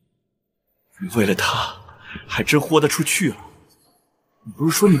你为了他，还真豁得出去了。你不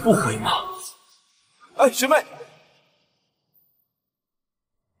是说你不回吗？哎，学妹，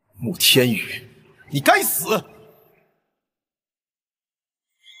穆天宇，你该死！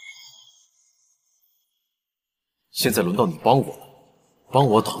现在轮到你帮我了，帮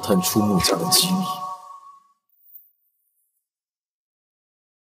我打探出穆家的机密。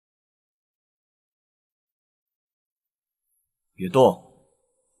别动！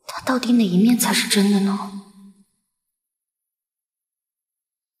他到底哪一面才是真的呢？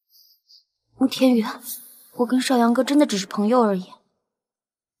穆天宇，我跟少阳哥真的只是朋友而已。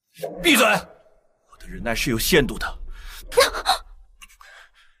闭嘴！我的忍耐是有限度的。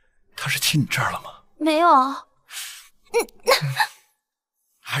他是亲你这儿了吗？没有啊。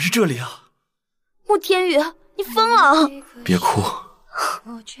还是这里啊？穆天宇，你疯了！别哭，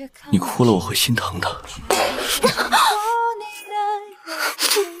你哭了我会心疼的。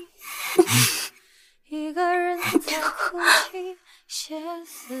一个人在哭泣，歇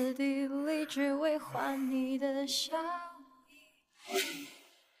斯底里，只为换你的笑意。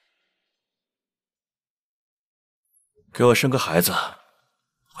给我生个孩子，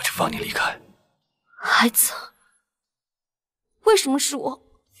我就放你离开。孩子？为什么是我？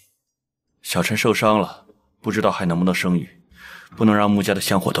小陈受伤了，不知道还能不能生育，不能让穆家的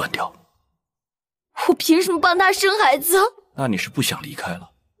香火断掉。我凭什么帮他生孩子？那你是不想离开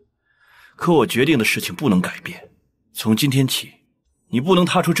了？可我决定的事情不能改变，从今天起，你不能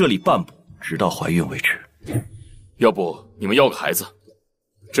踏出这里半步，直到怀孕为止。要不你们要个孩子，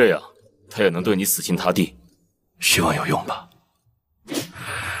这样他也能对你死心塌地。希望有用吧。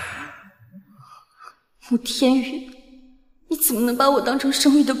穆天宇，你怎么能把我当成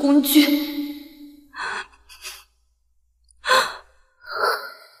生育的工具？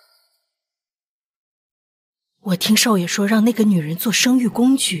我听少爷说让那个女人做生育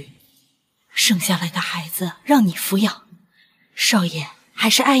工具，生下来的孩子让你抚养，少爷还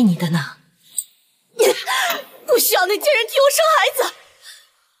是爱你的呢。不需要那贱人替我生孩子。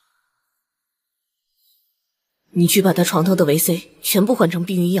你去把他床头的维 C 全部换成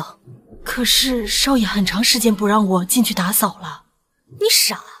避孕药。可是少爷很长时间不让我进去打扫了。你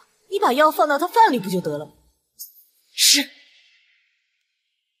傻，你把药放到他饭里不就得了吗？是。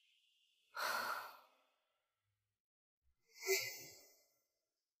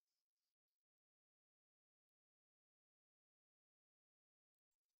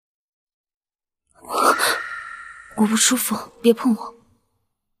我不舒服，别碰我。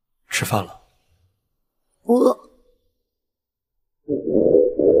吃饭了。我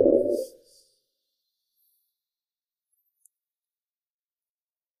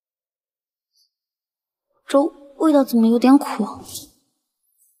粥味道怎么有点苦？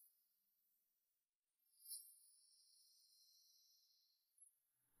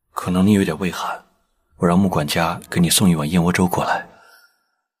可能你有点胃寒，我让穆管家给你送一碗燕窝粥过来。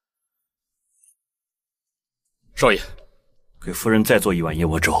少爷，给夫人再做一碗燕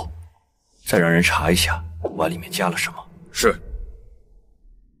窝粥，再让人查一下碗里面加了什么。是。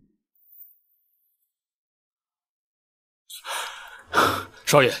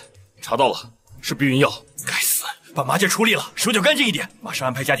少爷，查到了，是避孕药。该死，把麻将处理了，手脚干净一点，马上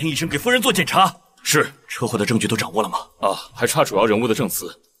安排家庭医生给夫人做检查。是。车祸的证据都掌握了吗？啊，还差主要人物的证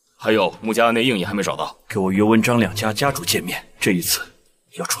词，还有穆家的内应也还没找到。给我约文张两家家主见面，这一次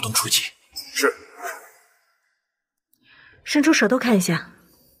要主动出击。是。伸出舌头看一下，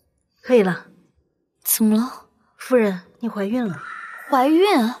可以了。怎么了？夫人，你怀孕了。怀孕？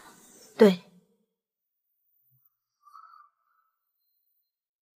对。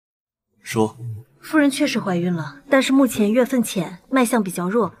说。夫人确实怀孕了，但是目前月份浅，脉象比较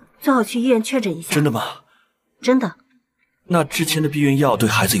弱，最好去医院确诊一下。真的吗？真的。那之前的避孕药对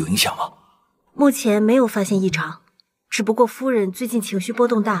孩子有影响吗？目前没有发现异常，只不过夫人最近情绪波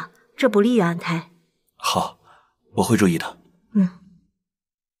动大，这不利于安胎。好，我会注意的。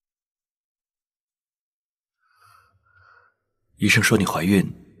医生说你怀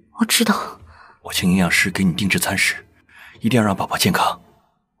孕。我知道。我请营养师给你定制餐食，一定要让宝宝健康。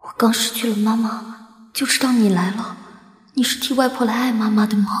我刚失去了妈妈，就知道你来了。你是替外婆来爱妈妈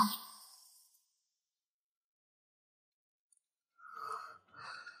的吗？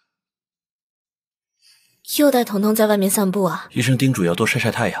又带彤彤在外面散步啊？医生叮嘱要多晒晒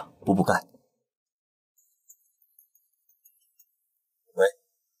太阳，补补钙。喂，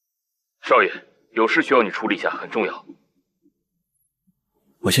少爷，有事需要你处理一下，很重要。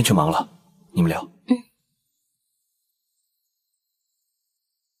我先去忙了，你们聊。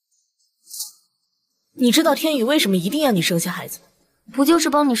你知道天宇为什么一定要你生下孩子吗？不就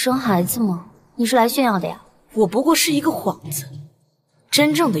是帮你生孩子吗？你是来炫耀的呀？我不过是一个幌子，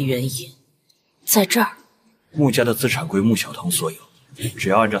真正的原因在这儿。穆家的资产归穆小彤所有，只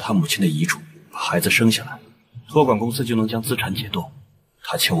要按照他母亲的遗嘱把孩子生下来，托管公司就能将资产解冻。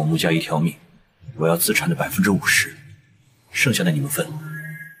他欠我穆家一条命，我要资产的50%，剩下的你们分，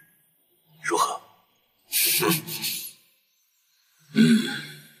如何？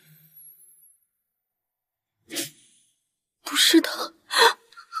不是的，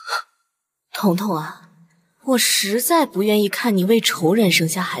彤彤啊，我实在不愿意看你为仇人生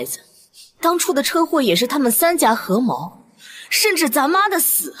下孩子。当初的车祸也是他们3家合谋，甚至咱妈的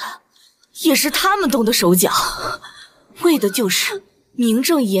死也是他们动的手脚，为的就是名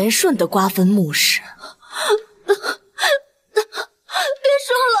正言顺的瓜分穆氏。别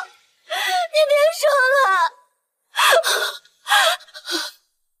说了，你别说了。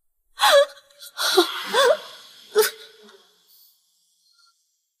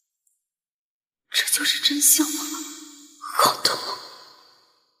就是真相吗？好痛！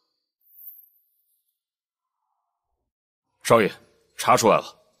少爷，查出来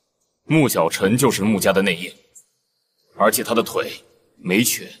了，穆小晨就是穆家的内应，而且他的腿没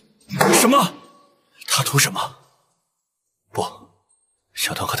瘸。什么？他图什么？不，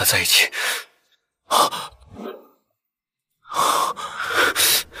小童和他在一起。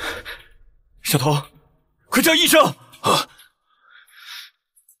小童，快叫医生！啊！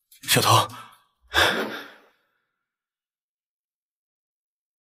小童，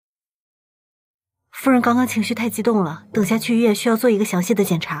夫人刚刚情绪太激动了，等下去医院需要做一个详细的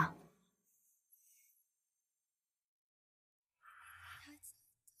检查。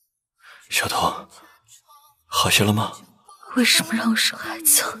小童，好些了吗？为什么让我生孩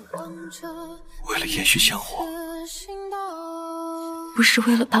子？为了延续香火，不是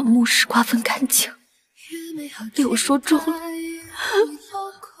为了把穆氏瓜分干净。被我说中了，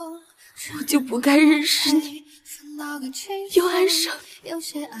我就不该认识你，又爱上你。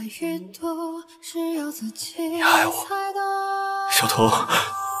你爱我，小童，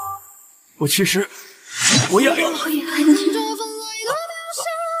我其实我也爱你。我也爱你。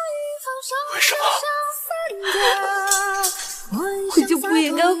为什么？我就不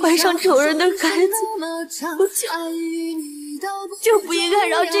应该怀上仇人的孩子，我就不应该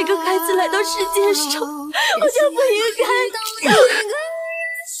让这个孩子来到世界上，我就不应该。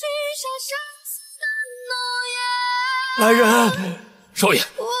来人！少爷，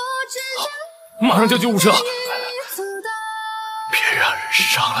马上叫救护车！别让人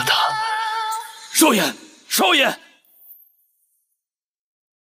伤了他。少爷，少爷，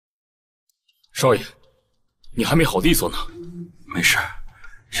少爷，你还没好利索呢。没事，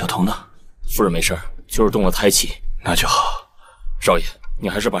小童呢？夫人没事，就是动了胎气。那就好。少爷，你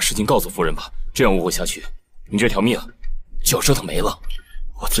还是把事情告诉夫人吧，这样误会下去，你这条命就要折腾没了。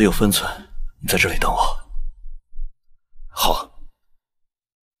我自有分寸，你在这里等我。好。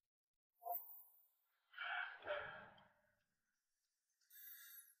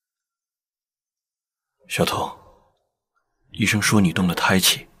小童，医生说你动了胎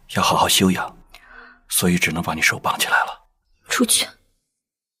气，要好好休养，所以只能把你手绑起来了。出去！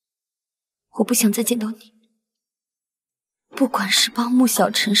我不想再见到你。不管是帮穆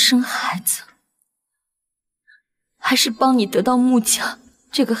小晨生孩子，还是帮你得到穆家，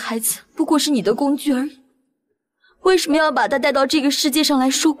这个孩子不过是你的工具而已。为什么要把他带到这个世界上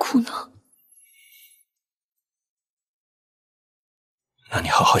来受苦呢？那你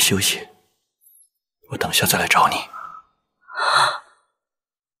好好休息，我等下再来找你。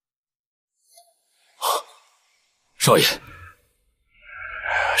少爷，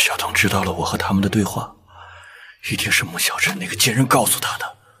小童知道了我和他们的对话，一定是穆小晨那个贱人告诉他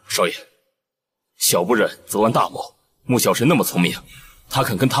的。少爷，小不忍则乱大谋。穆小晨那么聪明，他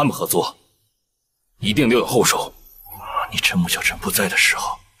肯跟他们合作，一定留有后手。你趁穆小晨不在的时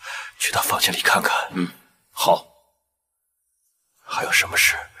候，去他房间里看看。好。还有什么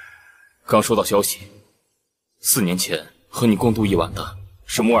事？刚收到消息，4年前和你共度一晚的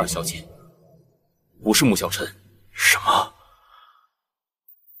是穆二小姐，不是穆小晨。什么？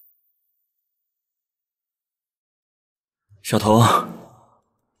小童，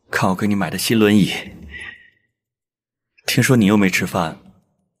看我给你买的新轮椅。听说你又没吃饭，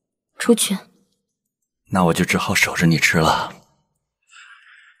出去。那我就只好守着你吃了。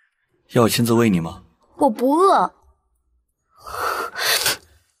要我亲自喂你吗？我不饿。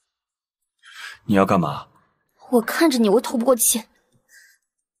你要干嘛？我看着你，我透不过气。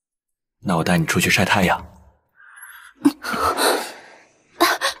那我带你出去晒太阳。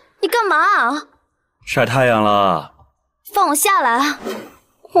你干嘛啊？晒太阳了。放我下来啊！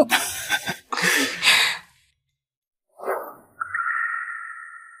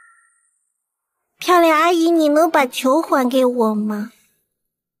漂亮阿姨，你能把球还给我吗？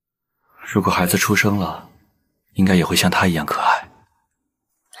如果孩子出生了，应该也会像他一样可爱。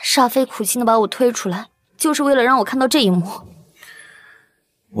煞费苦心的把我推出来，就是为了让我看到这一幕。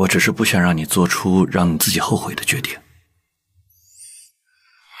我只是不想让你做出让你自己后悔的决定。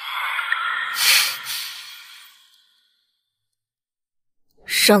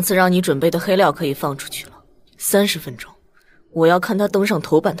上次让你准备的黑料可以放出去了，30分钟，我要看他登上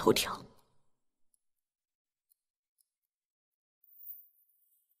头版头条。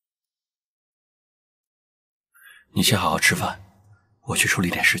你先好好吃饭，我去处理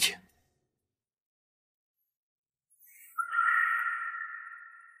点事情。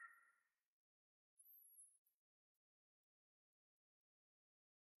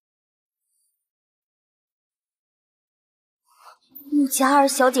穆家二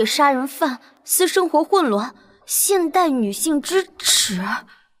小姐杀人犯，私生活混乱，现代女性之耻。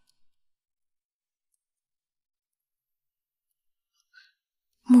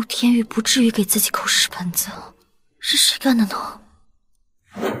穆天宇不至于给自己扣屎盆子，是谁干的呢？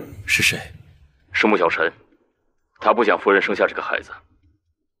是谁？是穆小晨，他不想夫人生下这个孩子。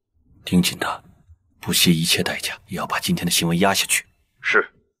盯紧他，不惜一切代价也要把今天的新闻压下去。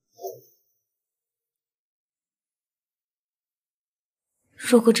是。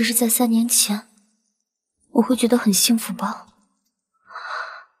如果这是在3年前，我会觉得很幸福吧。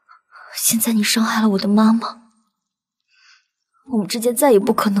现在你伤害了我的妈妈，我们之间再也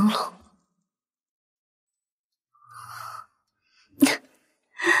不可能了。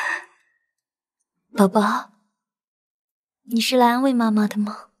宝宝，你是来安慰妈妈的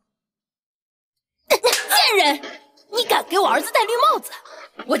吗？贱人！你敢给我儿子戴绿帽子？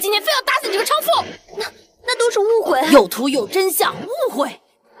我今天非要打死你这个娼妇！那都是误会，有图有真相，误会。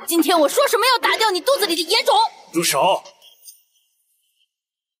今天我说什么要打掉你肚子里的野种！住手！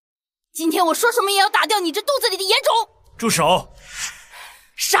今天我说什么也要打掉你这肚子里的野种！住手！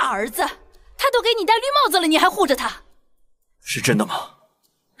傻儿子，他都给你戴绿帽子了，你还护着他？是真的吗？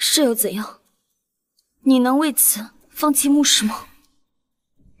是又怎样？你能为此放弃穆氏吗？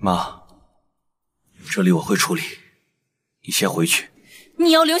妈，这里我会处理，你先回去。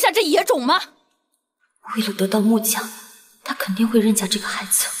你要留下这野种吗？为了得到穆家，他肯定会认下这个孩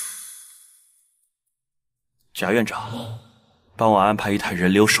子。贾院长，帮我安排一台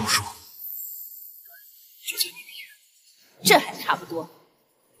人流手术，就在你们医院。这还差不多。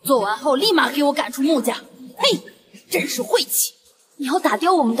做完后立马给我赶出穆家。嘿，真是晦气！你要打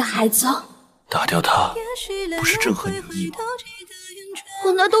掉我们的孩子？打掉他，不是正合你意吗？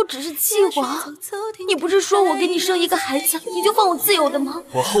我那都只是计划。你不是说我给你生一个孩子，你就放我自由的吗？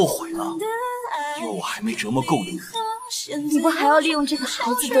我后悔了，因为我还没折磨够你。你不还要利用这个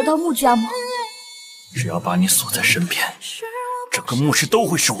孩子得到穆家吗？只要把你锁在身边，整个穆氏都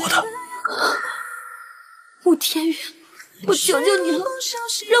会是我的。穆天宇，我求求你了，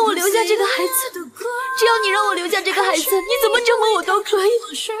让我留下这个孩子。只要你让我留下这个孩子，你怎么折磨我都可以。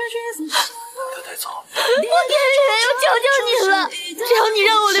把他带走。穆天宇，我求求你了，只要你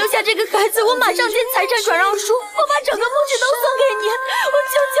让我留下这个孩子，我马上签财产转让书，我把整个穆氏都送给你。我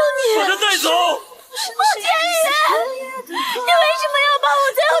求求你，把他带走。穆天宇，你为什么要把我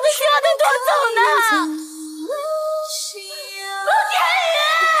最后的希望都夺走呢？穆天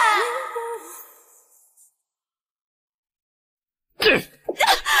宇！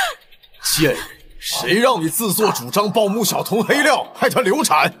贱人，谁让你自作主张爆穆小彤黑料，害她流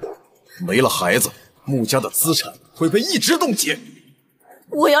产？没了孩子，穆家的资产会被一直冻结。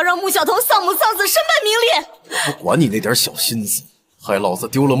我要让穆小彤丧母丧子，身败名裂！不管你那点小心思，害老子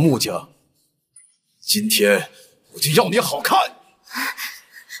丢了穆家。今天我就要你好看！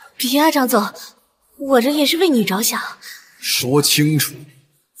别啊，张总，我这也是为你着想。说清楚，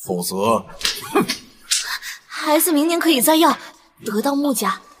否则，哼！孩子明年可以再要，得到穆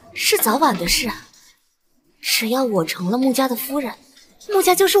家是早晚的事。只要我成了穆家的夫人，穆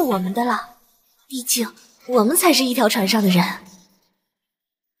家就是我们的了。毕竟我们才是一条船上的人。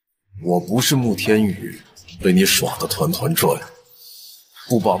我不是穆天宇，被你耍得团团转。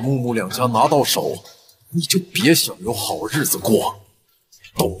不把穆穆两家拿到手，你就别想有好日子过，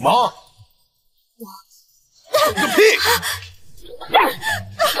懂吗？懂个屁！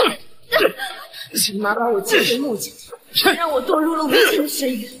你妈把我接回穆家，让我堕入了无尽的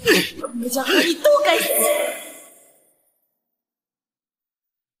深渊。穆家和你都该死！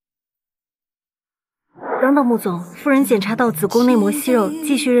等等，穆总，夫人检查到子宫内膜息肉，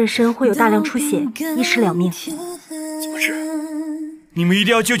继续妊娠会有大量出血，一尸两命。怎么治？你们一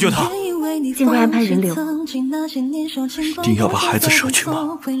定要救救他！尽快安排人流。一定要把孩子舍去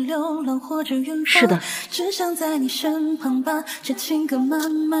吗？是的。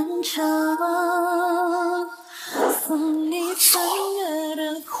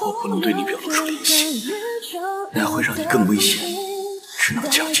我不能对你表露出怜惜，那会让你更危险。只能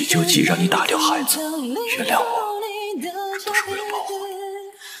将计就计，让你打掉孩子。原谅我，这都是为了保护你。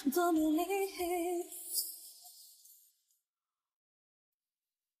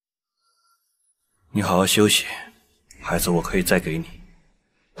你好好休息，孩子我可以再给你。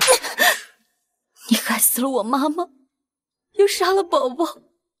你害死了我妈妈，又杀了宝宝，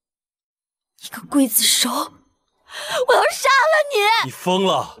你个刽子手！我要杀了你！你疯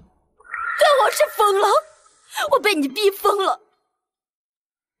了！对，我是疯了，我被你逼疯了。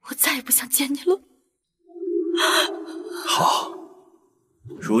我再也不想见你了。好，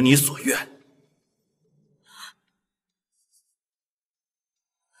如你所愿。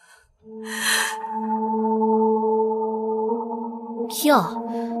哟，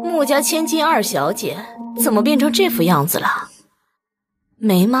穆家千金二小姐怎么变成这副样子了？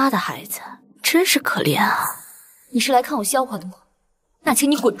没妈的孩子真是可怜啊！你是来看我笑话的吗？那请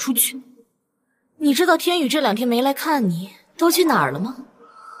你滚出去。你知道天宇这2天没来看你，都去哪儿了吗？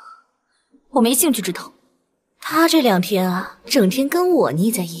我没兴趣知道。他这2天啊，整天跟我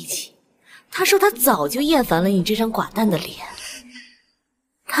腻在一起。他说他早就厌烦了你这张寡淡的脸，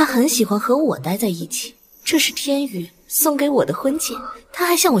他很喜欢和我待在一起。这是天宇送给我的婚戒，他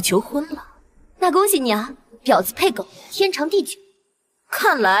还向我求婚了。那恭喜你啊，婊子配狗，天长地久。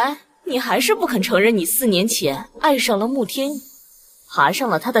看来你还是不肯承认你4年前爱上了穆天宇，爬上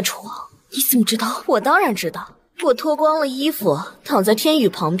了他的床。你怎么知道？我当然知道，我脱光了衣服，躺在天宇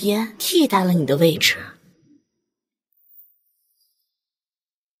旁边，替代了你的位置。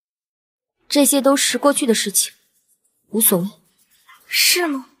这些都是过去的事情，无所谓。是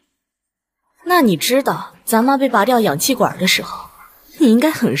吗？那你知道咱妈被拔掉氧气管的时候，你应该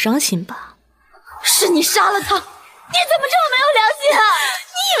很伤心吧？是你杀了他，你怎么这么没有良心啊？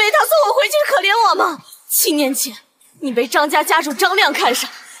你以为他送我回去是可怜我吗？7年前，你被张家家主张亮看上，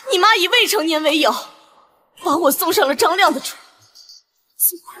你妈以未成年为由，把我送上了张亮的床。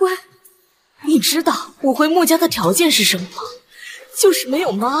怎么会？你知道我回穆家的条件是什么吗？就是没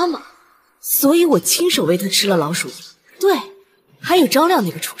有妈妈，所以我亲手喂他吃了老鼠药。对，还有张亮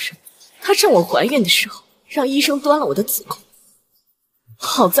那个畜生，他趁我怀孕的时候，让医生端了我的子宫。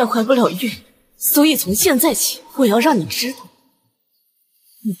好在怀不了孕，所以从现在起，我要让你知道，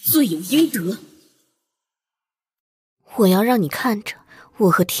你罪有应得。我要让你看着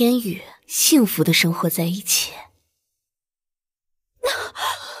我和天宇幸福的生活在一起。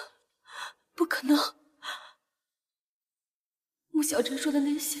不可能！穆小晨说的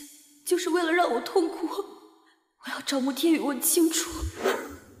那些，就是为了让我痛苦。我要找穆天宇问清楚。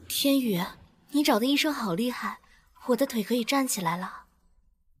天宇，你找的医生好厉害，我的腿可以站起来了。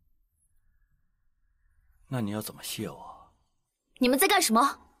那你要怎么谢我？你们在干什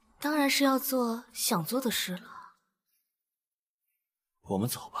么？当然是要做想做的事了。我们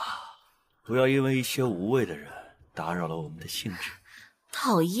走吧，不要因为一些无谓的人打扰了我们的兴致。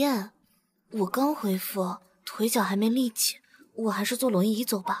讨厌，我刚恢复，腿脚还没力气，我还是坐轮椅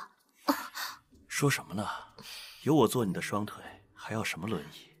走吧。说什么呢？有我做你的双腿，还要什么轮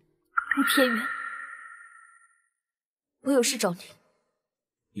椅？穆天宇，我有事找你。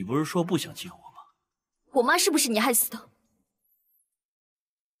你不是说不想见我吗？我妈是不是你害死的？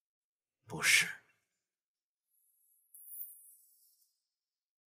不是。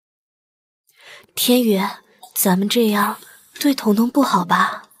天宇，咱们这样对彤彤不好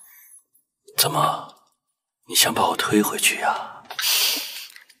吧？怎么，你想把我推回去呀？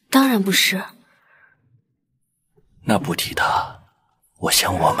当然不是。那不提他，我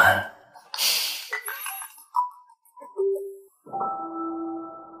想我们。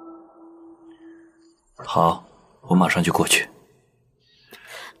好，我马上就过去。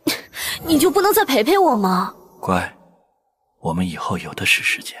你就不能再陪陪我吗？乖，我们以后有的是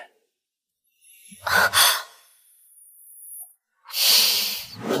时间。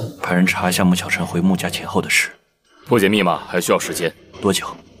派人查一下穆小晨回穆家前后的事。破解密码还需要时间，多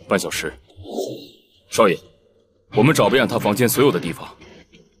久？半小时。少爷，我们找遍他房间所有的地方，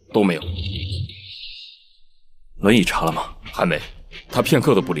都没有。轮椅查了吗？还没，他片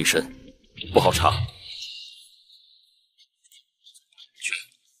刻都不离身，不好查。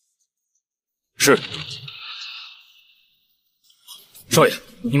是。少爷，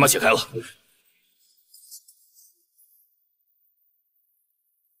密码解开了。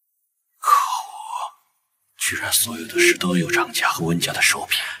居然所有的事都有张家和温家的手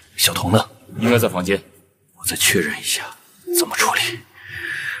笔。小童呢？应该在房间。我再确认一下，怎么处理？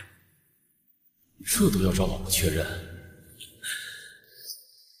这都要找老婆确认。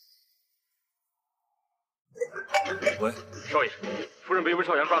喂，少爷，夫人被温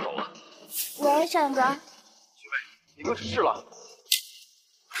少阳抓走了。喂，少阳哥。徐伟，你哥出事了。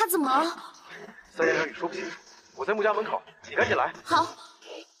他怎么了？三言两语说不清楚。我在穆家门口，你赶紧来。好。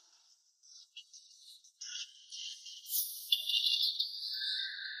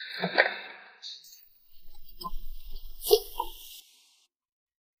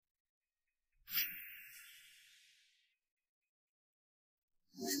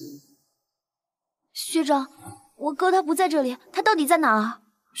学长，我哥他不在这里，他到底在哪啊？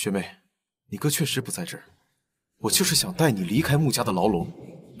学妹，你哥确实不在这儿，我就是想带你离开穆家的牢笼。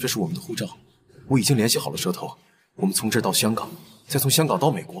这是我们的护照，我已经联系好了蛇头，我们从这儿到香港，再从香港到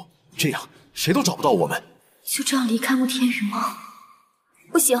美国，这样谁都找不到我们。就这样离开穆天宇吗？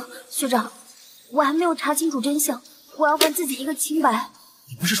不行，学长，我还没有查清楚真相，我要还自己一个清白。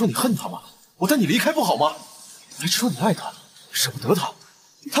你不是说你恨他吗？我带你离开不好吗？还是说你爱他，舍不得他？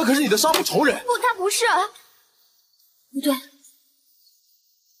他可是你的杀父仇人。不，他不是。不对，你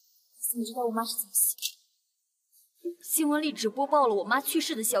怎么知道我妈是怎么死的？新闻里只播报了我妈去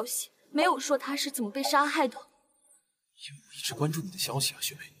世的消息，没有说她是怎么被杀害的。因为我一直关注你的消息啊，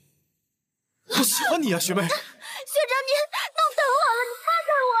学妹。我喜欢你啊，学妹。学长，你弄疼我了，你擦擦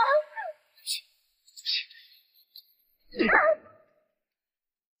我。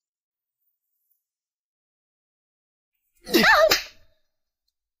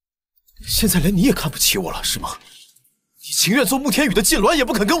现在连你也看不起我了，是吗？你情愿做慕天宇的痉挛，也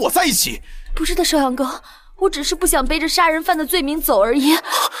不肯跟我在一起。不是的，少阳哥，我只是不想背着杀人犯的罪名走而已。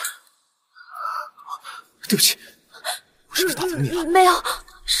对不起，我是不是打疼你了？没有，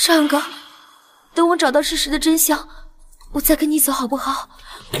少阳哥，等我找到事实的真相，我再跟你走好不好？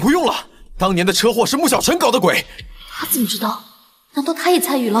不用了，当年的车祸是穆小晨搞的鬼。他怎么知道？难道他也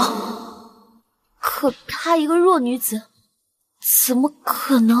参与了？可她一个弱女子，怎么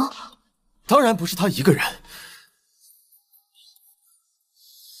可能？当然不是他一个人。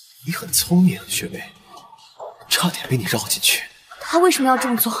你很聪明，学妹，差点被你绕进去。他为什么要这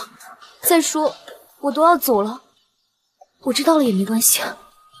么做？再说，我都要走了，我知道了也没关系。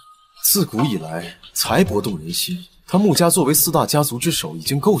自古以来，财帛动人心。他穆家作为4大家族之首，已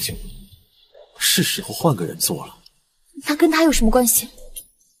经够劲了，是时候换个人做了。那跟他有什么关系？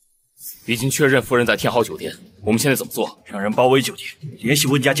已经确认夫人在天豪酒店，我们现在怎么做？让人包围酒店，联系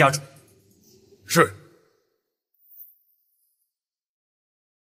温家家主。是。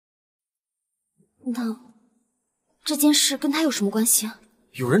那这件事跟他有什么关系啊？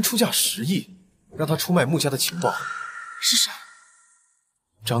有人出价10亿，让他出卖穆家的情报。是谁？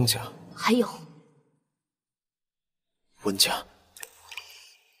张家。还有温家。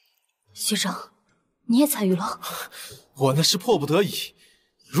学长，你也参与了？我那是迫不得已。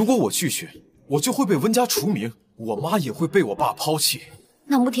如果我拒绝，我就会被温家除名，我妈也会被我爸抛弃。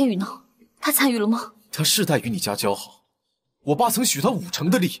那穆天宇呢？他参与了吗？他世代与你家交好，我爸曾许他5成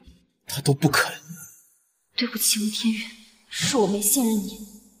的利，他都不肯。对不起，穆天宇，是我没信任你，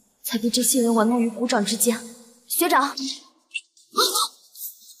才被这些人玩弄于股掌之间。学长，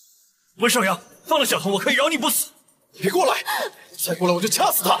温少阳，放了小童，我可以饶你不死。别过来，再过来我就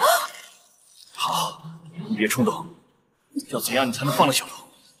掐死他。好，你别冲动，要怎样你才能放了小童？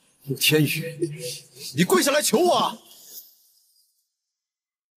穆天宇，你跪下来求我啊！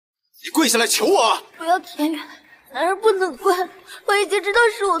你跪下来求我啊！不要，天宇，男人不能跪，我已经知道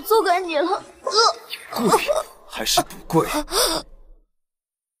是我错怪你了。跪还是不跪？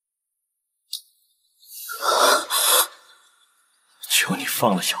求你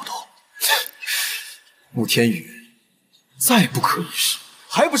放了小童。穆天宇，再不可一世，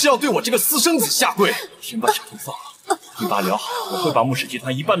还不是要对我这个私生子下跪？先把小童放了，一把聊好，我会把穆氏集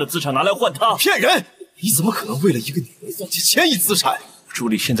团1半的资产拿来换他。骗人！你怎么可能为了一个女人放弃1000亿资产？助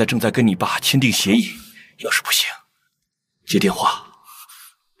理现在正在跟你爸签订协议，要是不行，接电话。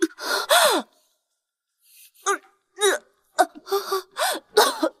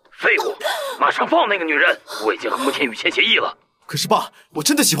废物，马上放那个女人！我已经和穆天宇签协议了。可是爸，我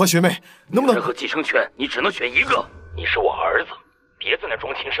真的喜欢学妹，能不能？任何继承权你只能选一个。你是我儿子，别在那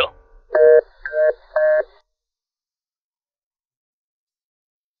装亲生。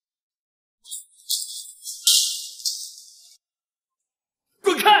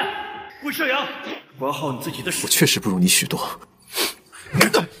滚开！温少阳，管好你自己的事。我确实不如你许多。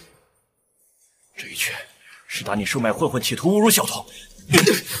这一拳是打你收买混混，企图侮辱小童；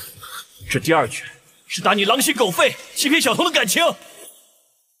这第2拳是打你狼心狗肺，欺骗小童的感情；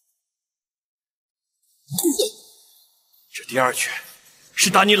这第2拳是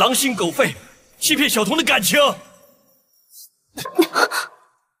打你狼心狗肺，欺骗小童的感情。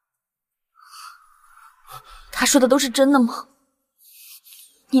他说的都是真的吗？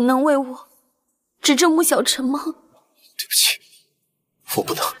你能为我指证穆小晨吗？对不起，我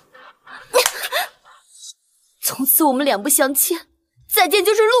不能。从此我们两不相欠，再见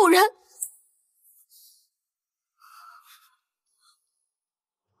就是路人。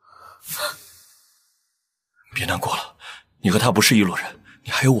别难过了，你和他不是一路人，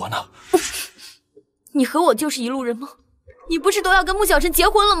你还有我呢。你和我就是一路人吗？你不是都要跟穆小晨结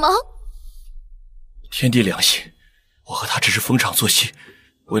婚了吗？天地良心，我和他只是逢场作戏，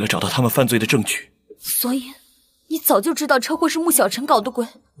为了找到他们犯罪的证据。所以你早就知道车祸是穆小晨搞的鬼？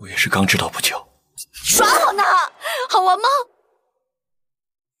我也是刚知道不久。耍我呢？好玩吗？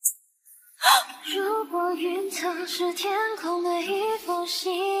如果云层是天空的一封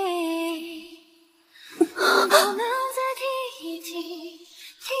信，能不能再听一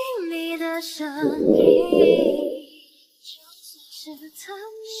听你的声音？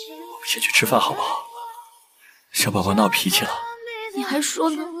我们先去吃饭好不好？小宝宝闹脾气了。你还说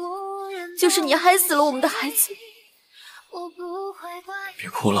呢？就是你害死了我们的孩子。别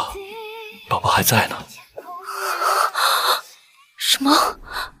哭了，宝宝还在呢。什么？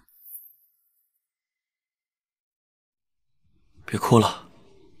别哭了，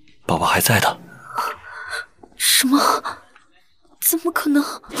宝宝还在的。什么？怎么可能？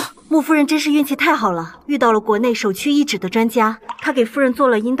穆夫人真是运气太好了，遇到了国内首屈一指的专家。他给夫人做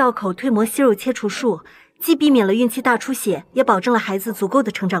了阴道口蜕膜息肉切除术，既避免了孕期大出血，也保证了孩子足够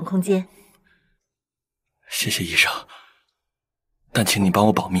的成长空间。谢谢医生，但请你帮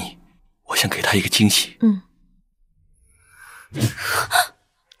我保密，我想给他一个惊喜。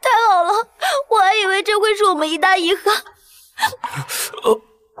太好了，我还以为这会是我们一大遗憾。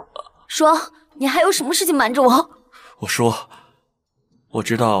说，你还有什么事情瞒着我？我说，我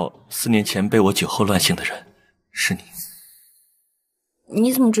知道4年前被我酒后乱性的人是你。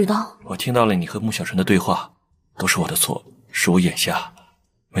你怎么知道？我听到了你和穆小晨的对话，都是我的错，是我眼瞎，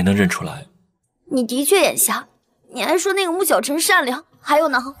没能认出来。你的确眼瞎，你还说那个穆小晨善良，还有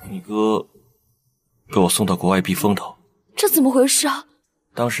呢？你哥被我送到国外避风头，这怎么回事啊？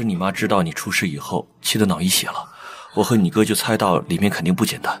当时你妈知道你出事以后，气得脑溢血了。我和你哥就猜到里面肯定不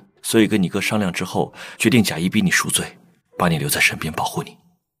简单，所以跟你哥商量之后，决定假意逼你赎罪，把你留在身边保护你。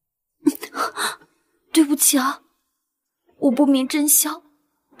对不起啊，我不明真相，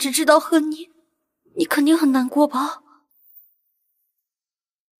只知道恨你，你肯定很难过吧？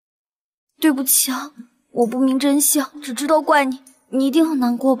对不起啊，我不明真相，只知道怪你，你一定很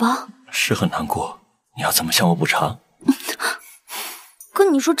难过吧？是很难过，你要怎么向我补偿？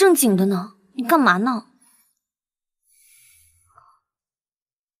跟你说正经的呢，你干嘛呢？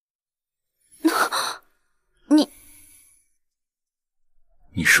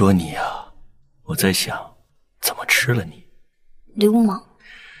你说你啊，我在想怎么吃了你。流氓，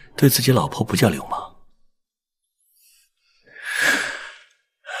对自己老婆不叫流氓。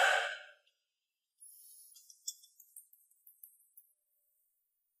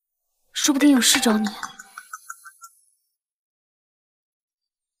说不定有事找你。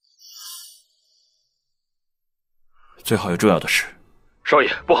最好有重要的事。少爷，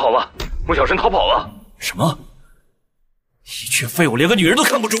不好了，穆小晨逃跑了。什么？一群废物，连个女人都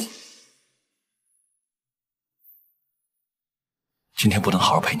看不住。今天不能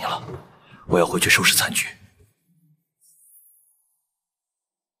好好陪你了，我要回去收拾残局。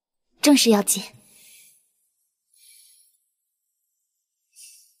正事要紧。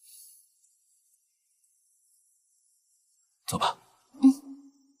走吧。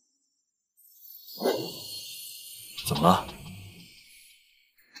怎么了？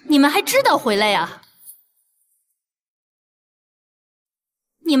你们还知道回来呀？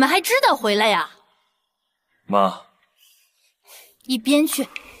你们还知道回来呀？妈，一边去！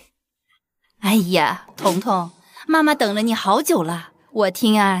哎呀，彤彤，妈妈等了你好久了。我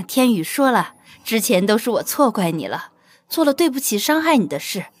听啊，天宇说了，之前都是我错怪你了，做了对不起、伤害你的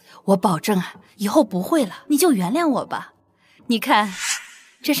事。我保证啊，以后不会了，你就原谅我吧。你看，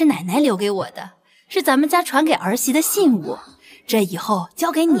这是奶奶留给我的，是咱们家传给儿媳的信物，这以后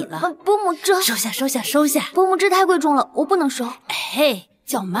交给你了。伯母，这收下，收下，收下。伯母，这太贵重了，我不能收。哎，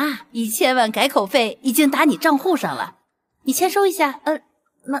叫妈，1000万改口费已经打你账户上了，你签收一下。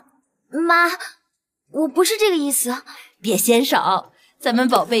妈，我不是这个意思。别嫌少，咱们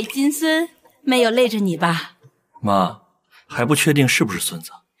宝贝金孙没有累着你吧？妈，还不确定是不是孙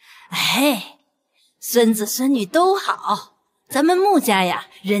子。哎，孙子孙女都好，咱们穆家呀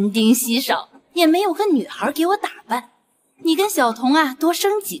人丁稀少，也没有个女孩给我打扮。你跟小童啊多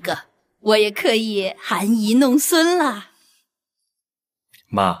生几个，我也可以含饴弄孙了。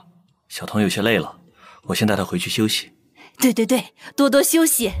妈，小童有些累了，我先带他回去休息。对对对，多多休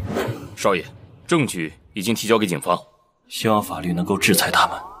息。少爷，证据已经提交给警方，希望法律能够制裁他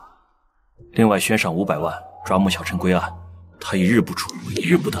们。另外悬赏500万抓穆小晨归案，他一日不出，我一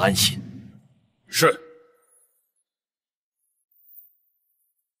日不得安心。是。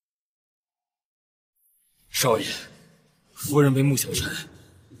少爷，夫人被穆小晨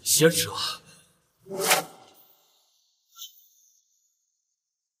挟持了。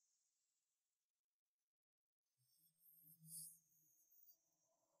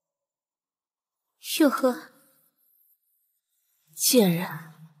哟呵，贱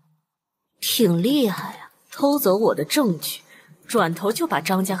人，挺厉害啊！偷走我的证据，转头就把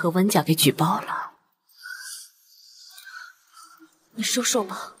张家和温家给举报了。你说说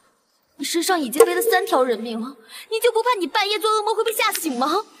吧，你身上已经背了3条人命了，你就不怕你半夜做噩梦会被吓醒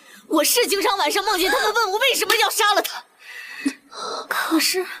吗？我是经常晚上梦见他们，问我为什么要杀了他。可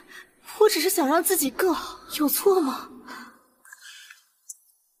是，我只是想让自己更好，有错吗？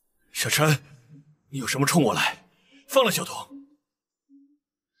小晨，你有什么冲我来？放了小童。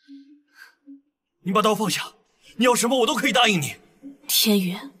你把刀放下，你要什么我都可以答应你。天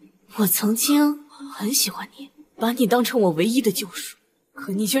宇，我曾经很喜欢你，把你当成我唯一的救赎，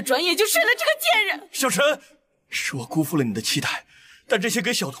可你却转眼就睡了这个贱人。小陈，是我辜负了你的期待，但这些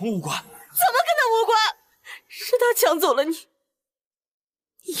跟小童无关。怎么跟他无关？是他抢走了你。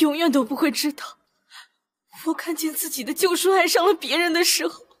你永远都不会知道，我看见自己的救赎爱上了别人的时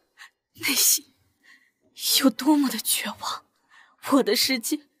候，内心有多么的绝望。我的世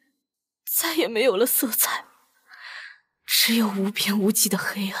界再也没有了色彩，只有无边无际的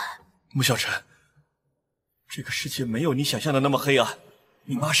黑暗。穆小晨，这个世界没有你想象的那么黑暗，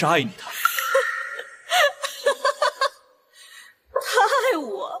你妈是爱你的。他爱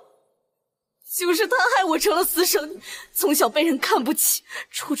我，就是他害我成了私生女，从小被人看不起，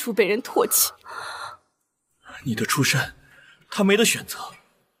处处被人唾弃。你的出身，他没得选择。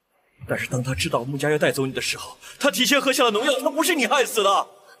但是当他知道穆家要带走你的时候，他提前喝下了农药，他不是你害死的。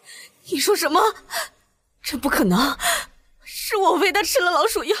你说什么？这不可能，是我喂他吃了老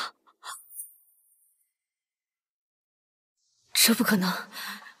鼠药。这不可能，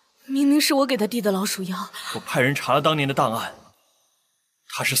明明是我给他递的老鼠药。我派人查了当年的档案，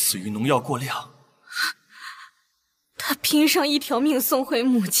他是死于农药过量。他拼上一条命送回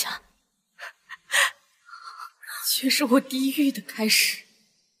穆家，却是我地狱的开始。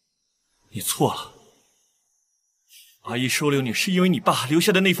你错了，阿姨收留你是因为你爸留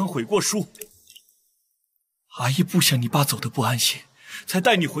下的那封悔过书。阿姨不想你爸走得不安心，才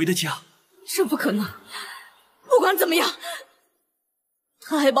带你回的家。这不可能！不管怎么样，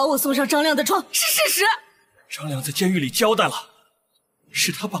他还把我送上张亮的床，是事实。张亮在监狱里交代了，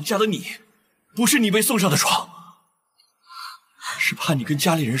是他绑架的你，不是你被送上的床，是怕你跟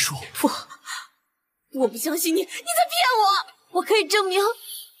家里人说。不，我不相信你，你在骗我！我可以证明，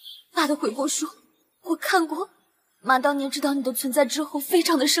爸的悔过书我看过。妈当年知道你的存在之后，非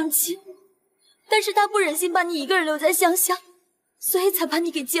常的生气，但是她不忍心把你一个人留在乡下，所以才把你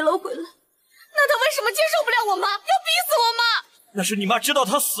给接了回来。那她为什么接受不了我妈，要逼死我妈？那是你妈知道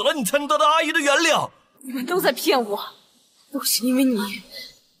她死了，你才能得到阿姨的原谅。你们都在骗我，都是因为你，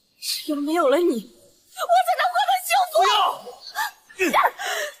只有没有了你，我才能获得幸福。不要！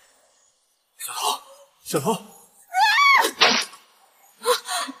小头，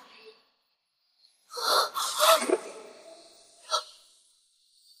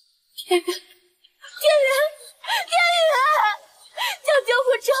天宇，叫救护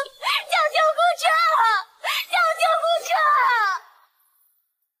车！叫救护车！叫救护车！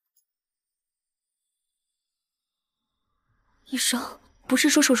医生，不是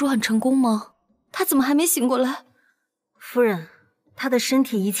说手术很成功吗？他怎么还没醒过来？夫人，他的身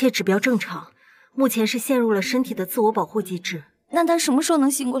体一切指标正常，目前是陷入了身体的自我保护机制。那他什么时候能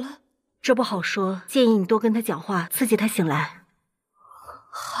醒过来？这不好说，建议你多跟他讲话，刺激他醒来。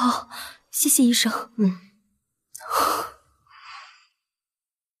好，谢谢医生。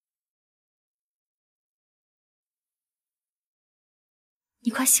你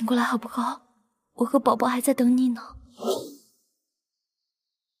快醒过来好不好？我和宝宝还在等你呢。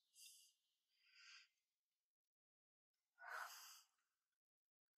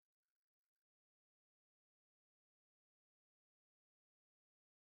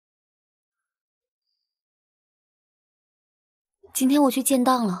今天我去建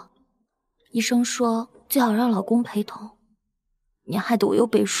档了，医生说最好让老公陪同，你害得我又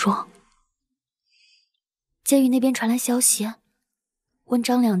被说。监狱那边传来消息，温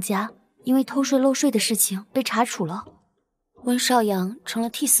张两家因为偷税漏税的事情被查处了，温少阳成了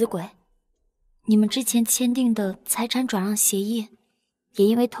替死鬼，你们之前签订的财产转让协议也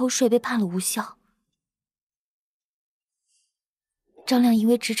因为偷税被判了无效。张亮因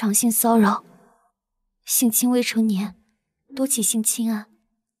为职场性骚扰、性侵未成年多起性侵案，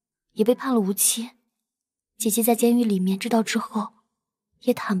也被判了无期。姐姐在监狱里面知道之后，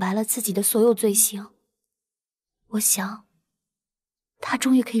也坦白了自己的所有罪行。我想，她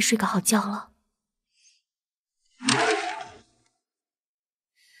终于可以睡个好觉了。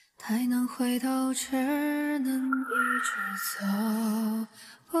太难回头，只能一直走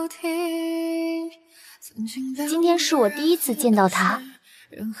不停。今天是我第一次见到他，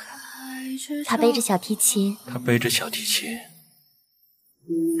他背着小提琴，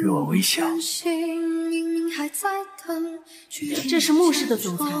对我微笑。这是穆氏的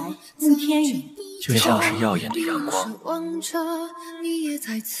总裁穆天宇，就像是耀眼的阳光，射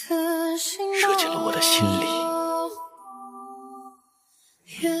进了我的心里。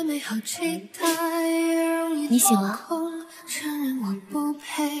你醒了？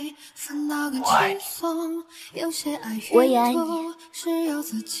我爱你，我也爱你。